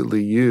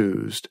explicitly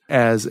used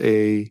as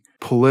a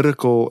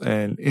political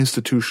and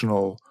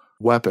institutional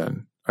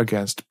weapon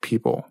against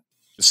people.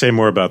 Say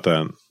more about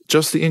that.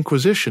 Just the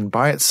Inquisition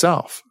by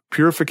itself,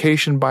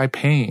 purification by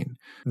pain.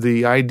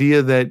 The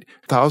idea that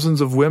thousands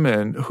of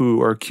women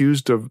who are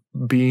accused of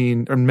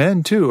being, or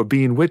men too, of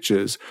being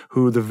witches,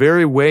 who the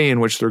very way in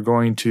which they're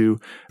going to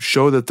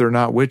show that they're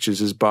not witches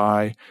is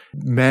by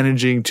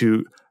managing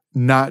to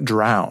not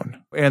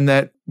drown. And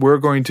that we're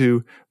going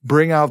to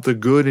bring out the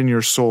good in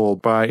your soul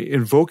by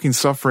invoking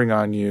suffering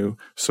on you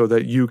so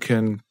that you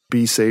can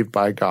be saved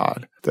by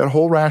God. That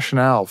whole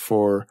rationale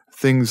for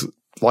things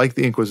like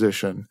the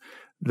Inquisition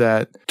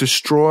that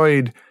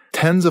destroyed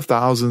tens of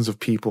thousands of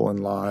people and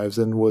lives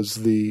and was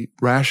the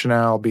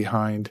rationale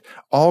behind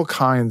all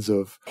kinds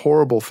of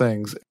horrible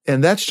things.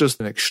 And that's just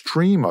an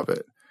extreme of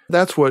it.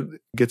 That's what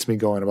gets me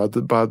going about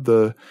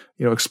the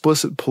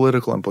explicit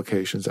political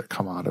implications that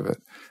come out of it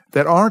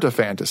that aren't a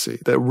fantasy,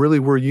 that really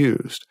were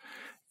used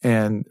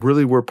and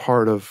really were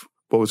part of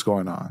what was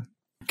going on.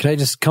 Can I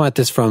just come at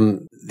this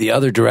from the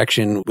other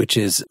direction, which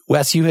is,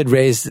 Wes, you had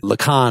raised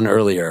Lacan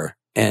earlier.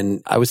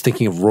 And I was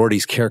thinking of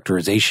Rorty's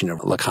characterization of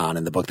Lacan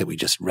in the book that we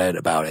just read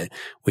about it,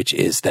 which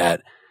is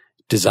that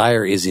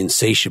desire is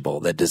insatiable,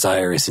 that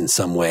desire is in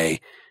some way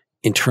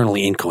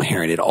internally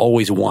incoherent. It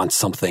always wants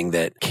something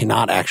that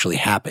cannot actually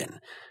happen.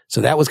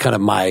 So that was kind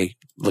of my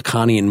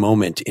Lacanian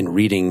moment in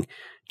reading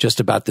just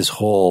about this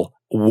whole,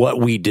 what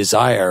we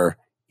desire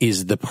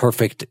is the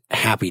perfect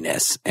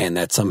happiness, and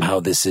that somehow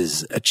this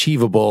is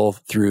achievable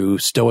through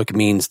Stoic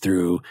means,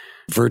 through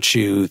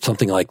virtue,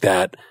 something like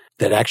that.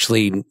 That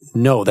actually,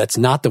 no, that's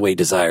not the way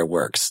desire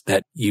works.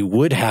 That you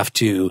would have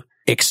to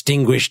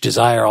extinguish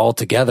desire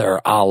altogether,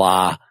 a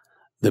la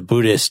the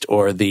Buddhist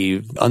or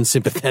the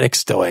unsympathetic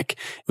Stoic,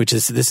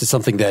 this is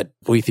something that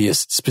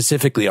Boethius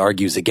specifically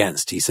argues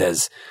against. He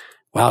says,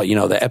 wow,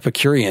 the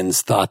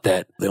Epicureans thought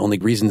that the only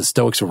reason the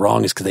Stoics were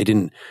wrong is because they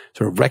didn't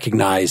sort of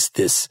recognize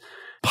this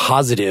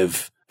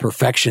positive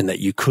perfection that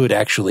you could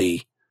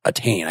actually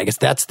attain. I guess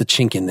that's the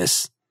chink in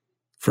this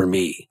for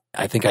me.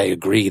 I think I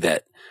agree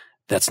that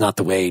that's not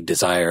the way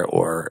desire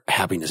or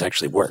happiness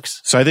actually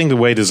works. So I think the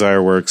way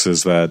desire works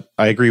is that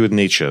I agree with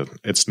Nietzsche.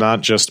 It's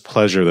not just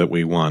pleasure that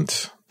we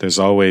want. There's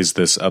always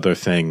this other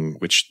thing,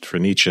 which for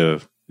Nietzsche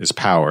is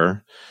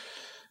power,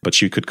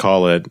 but you could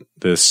call it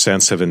this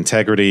sense of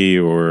integrity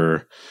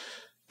or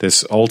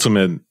this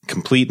ultimate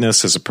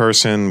completeness as a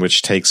person,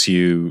 which takes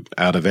you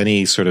out of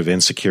any sort of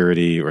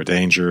insecurity or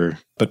danger.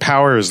 But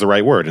power is the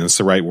right word, and it's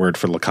the right word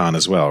for Lacan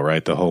as well,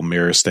 right? The whole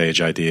mirror stage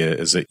idea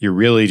is that you're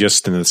really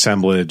just an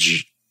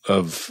assemblage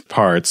of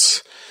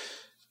parts,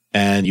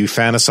 and you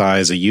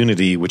fantasize a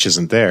unity which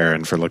isn't there.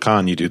 And for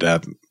Lacan, you do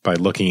that by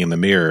looking in the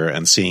mirror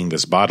and seeing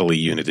this bodily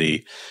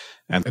unity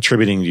and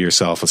attributing to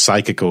yourself a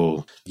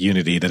psychical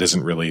unity that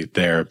isn't really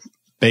there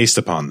based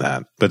upon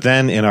that. But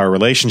then in our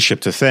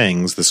relationship to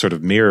things, the sort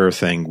of mirror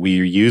thing,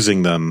 we're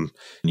using them.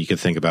 You could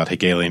think about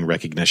Hegelian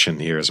recognition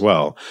here as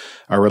well.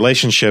 Our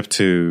relationship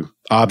to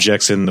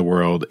objects in the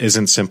world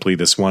isn't simply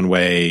this one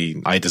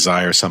way, I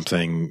desire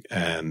something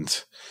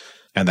and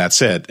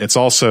that's it. It's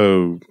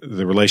also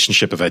the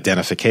relationship of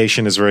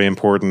identification is very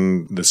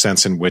important, the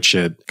sense in which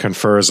it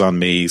confers on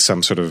me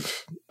some sort of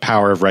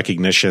power of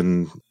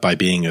recognition by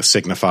being a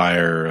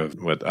signifier of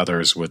what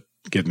others would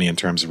give me in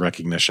terms of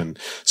recognition.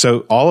 So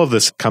all of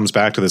this comes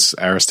back to this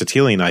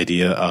Aristotelian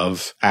idea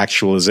of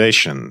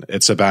actualization.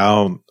 It's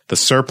about the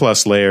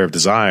surplus layer of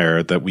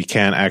desire that we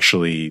can't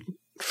actually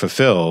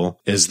fulfill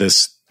is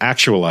this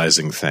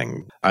actualizing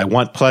thing. I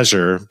want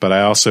pleasure, but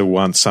I also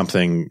want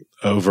something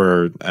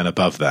over and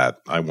above that.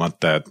 I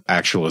want that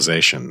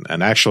actualization.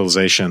 And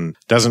actualization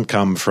doesn't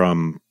come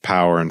from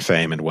power and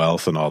fame and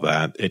wealth and all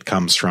that. It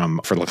comes from,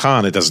 for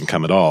Lacan, it doesn't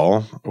come at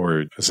all.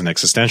 Or as an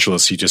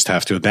existentialist, you just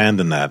have to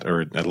abandon that.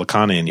 Or a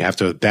Lacanian, you have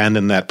to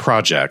abandon that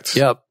project.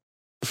 Yep.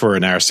 For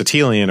an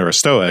Aristotelian or a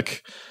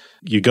Stoic,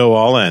 you go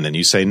all in and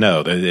you say,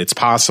 no, it's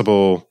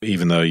possible,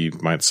 even though you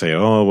might say,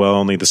 oh, well,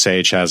 only the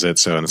sage has it.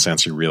 So in a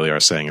sense, you really are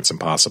saying it's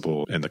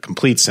impossible in the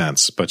complete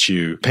sense. But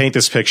you paint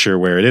this picture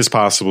where it is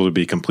possible to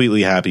be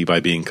completely happy by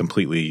being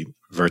completely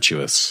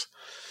virtuous.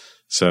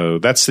 So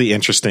that's the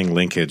interesting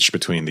linkage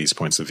between these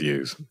points of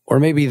view. Or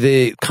maybe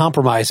the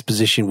compromise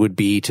position would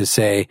be to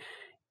say,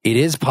 it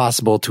is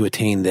possible to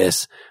attain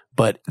this,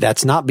 but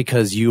that's not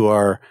because you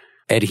are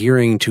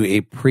adhering to a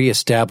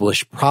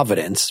pre-established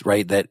providence,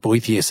 right? That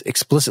Boethius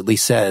explicitly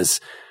says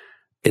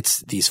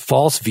it's these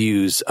false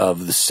views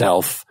of the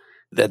self,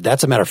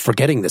 that's a matter of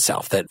forgetting the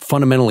self, that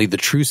fundamentally the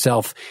true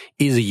self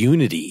is a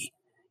unity.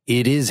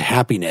 It is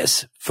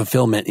happiness,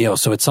 fulfillment,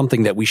 so it's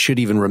something that we should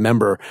even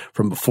remember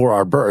from before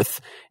our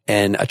birth,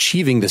 and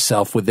achieving the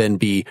self would then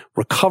be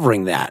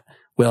recovering that.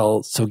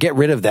 Well, so get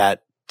rid of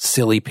that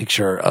silly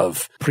picture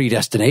of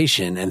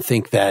predestination and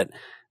think that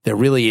there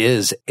really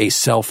is a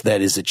self that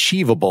is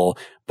achievable,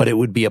 but it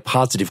would be a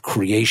positive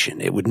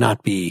creation. It would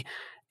not be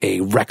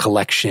a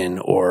recollection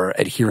or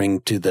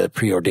adhering to the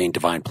preordained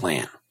divine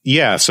plan.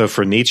 Yeah. So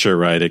for Nietzsche,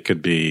 right, it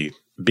could be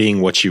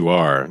being what you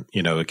are.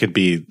 It could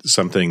be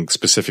something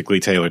specifically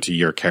tailored to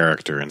your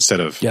character instead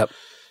of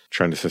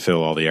trying to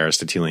fulfill all the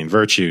Aristotelian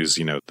virtues.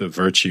 The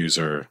virtues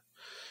are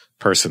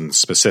person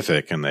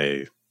specific and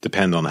they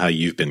depend on how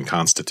you've been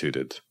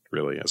constituted,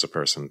 really, as a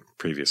person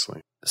previously.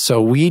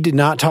 So we did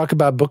not talk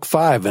about Book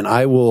 5, and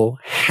I will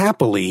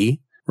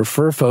happily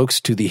refer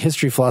folks to the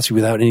History of Philosophy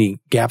Without Any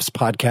Gaps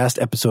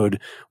podcast, episode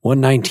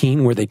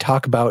 119, where they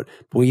talk about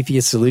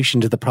Boethius'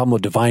 solution to the problem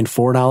of divine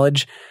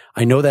foreknowledge.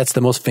 I know that's the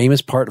most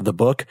famous part of the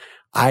book.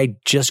 I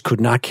just could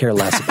not care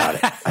less about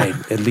it.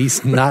 At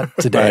least not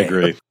today. I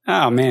agree.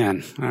 Oh,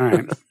 man. All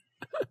right.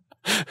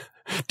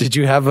 Did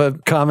you have a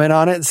comment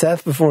on it,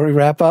 Seth, before we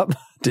wrap up?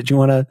 Did you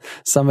want to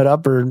sum it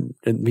up or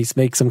at least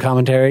make some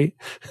commentary?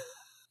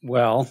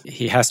 Well,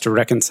 he has to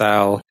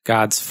reconcile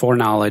God's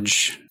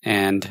foreknowledge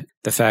and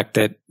the fact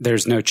that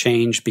there's no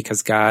change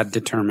because God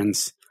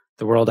determines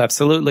the world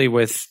absolutely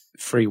with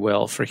free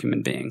will for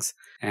human beings.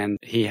 And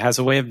he has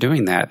a way of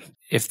doing that.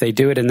 If they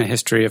do it in the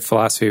History of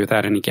Philosophy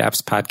Without Any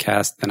Gaps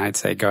podcast, then I'd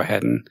say go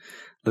ahead and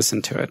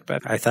listen to it.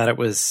 But I thought it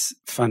was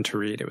fun to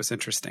read. It was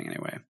interesting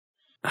anyway.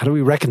 How do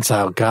we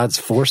reconcile God's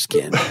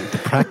foreskin with the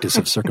practice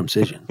of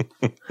circumcision?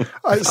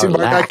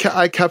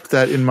 I kept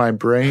that in my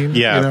brain.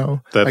 Yeah,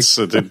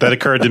 that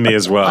occurred to me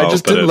as well. I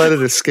just didn't let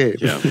it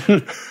escape. Yeah.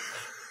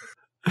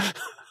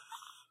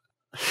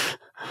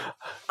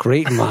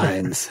 Great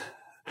minds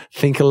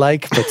think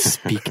alike but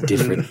speak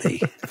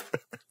differently.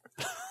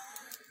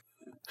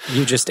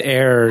 You just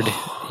erred.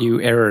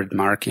 You erred,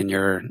 Mark, in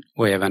your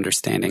way of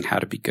understanding how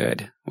to be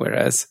good,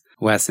 whereas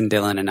Wes and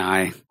Dylan and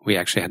I, we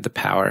actually had the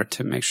power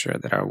to make sure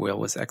that our will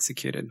was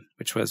executed,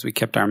 which was we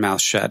kept our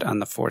mouth shut on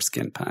the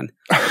foreskin pun.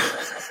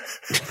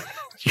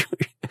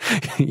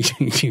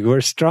 You were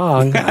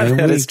strong. I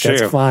am weak. True.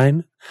 That's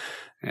fine.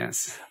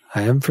 Yes.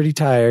 I am pretty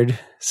tired.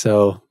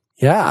 So,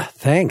 yeah,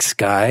 thanks,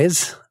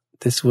 guys.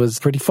 This was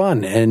pretty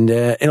fun. And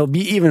it'll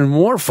be even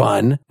more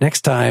fun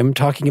next time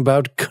talking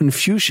about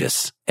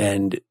Confucius.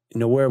 And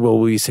nowhere will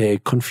we say,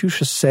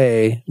 Confucius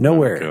say,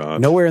 nowhere. Oh,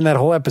 nowhere in that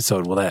whole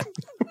episode will that.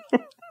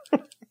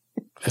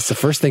 That's the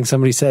first thing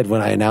somebody said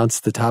when I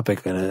announced the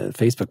topic in a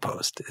Facebook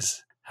post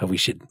is how we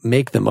should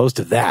make the most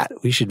of that.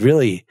 We should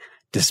really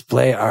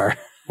display our...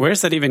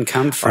 Where's that even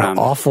come from?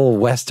 Awful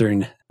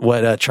Western.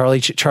 What, Charlie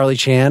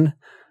Chan?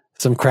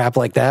 Some crap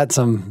like that?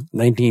 Some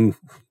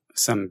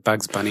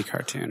Bugs Bunny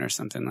cartoon or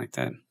something like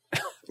that.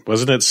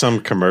 Wasn't it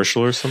some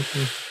commercial or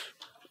something?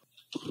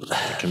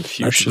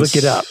 Confucius. Let's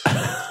look it up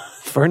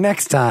for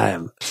next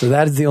time. So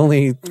that is the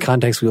only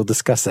context we'll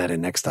discuss that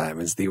in next time,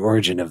 is the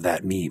origin of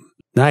that meme.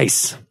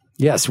 Nice.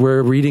 Yes,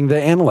 we're reading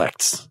the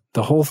Analects,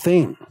 the whole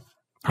thing.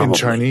 In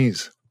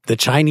Chinese. The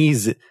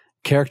Chinese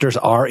characters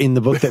are in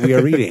the book that we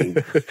are reading.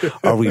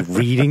 Are we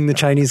reading the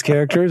Chinese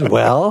characters?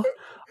 Well,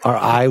 our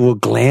eye will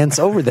glance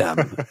over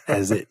them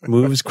as it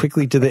moves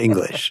quickly to the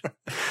English.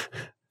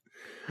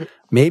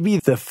 Maybe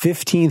the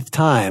 15th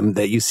time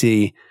that you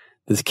see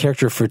this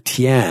character for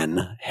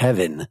Tian,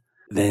 heaven,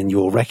 then you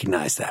will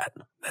recognize that.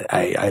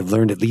 I've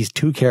learned at least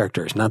 2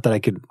 characters. Not that I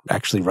could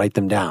actually write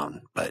them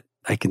down, but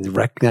I can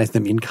recognize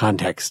them in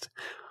context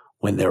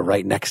when they're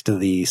right next to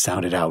the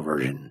sounded out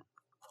version.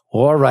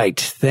 All right.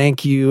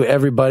 Thank you,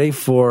 everybody,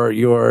 for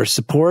your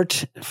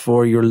support,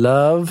 for your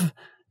love.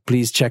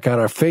 Please check out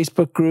our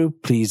Facebook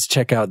group. Please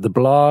check out the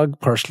blog,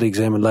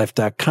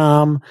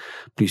 partiallyexaminedlife.com.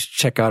 Please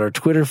check out our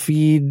Twitter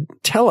feed.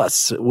 Tell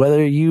us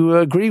whether you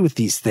agree with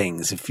these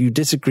things. If you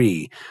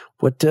disagree,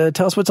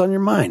 tell us what's on your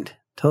mind.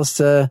 Tell us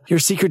your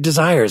secret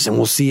desires, and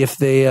we'll see if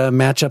they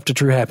match up to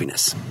true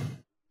happiness.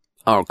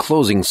 Our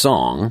closing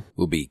song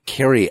will be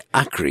Carrie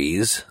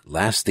Ackrey's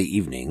Last the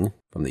Evening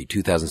from the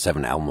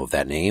 2007 album of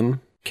that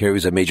name. Carrie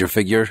was a major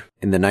figure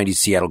in the 90s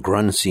Seattle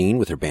grunge scene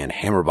with her band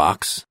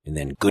Hammerbox and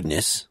then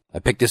Goodness. I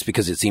picked this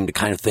because it seemed the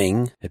kind of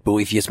thing that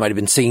Boethius might have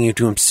been singing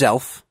to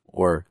himself,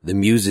 or the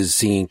muses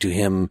singing to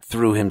him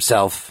through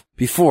himself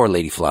before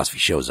Lady Philosophy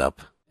shows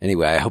up.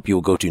 Anyway, I hope you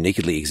will go to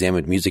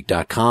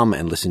nakedlyexaminedmusic.com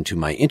and listen to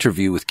my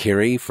interview with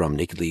Carrie from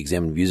Nakedly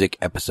Examined Music,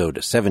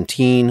 episode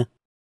 17.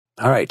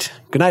 All right.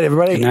 Good night,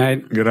 everybody. Good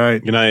night. Good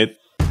night. Good night.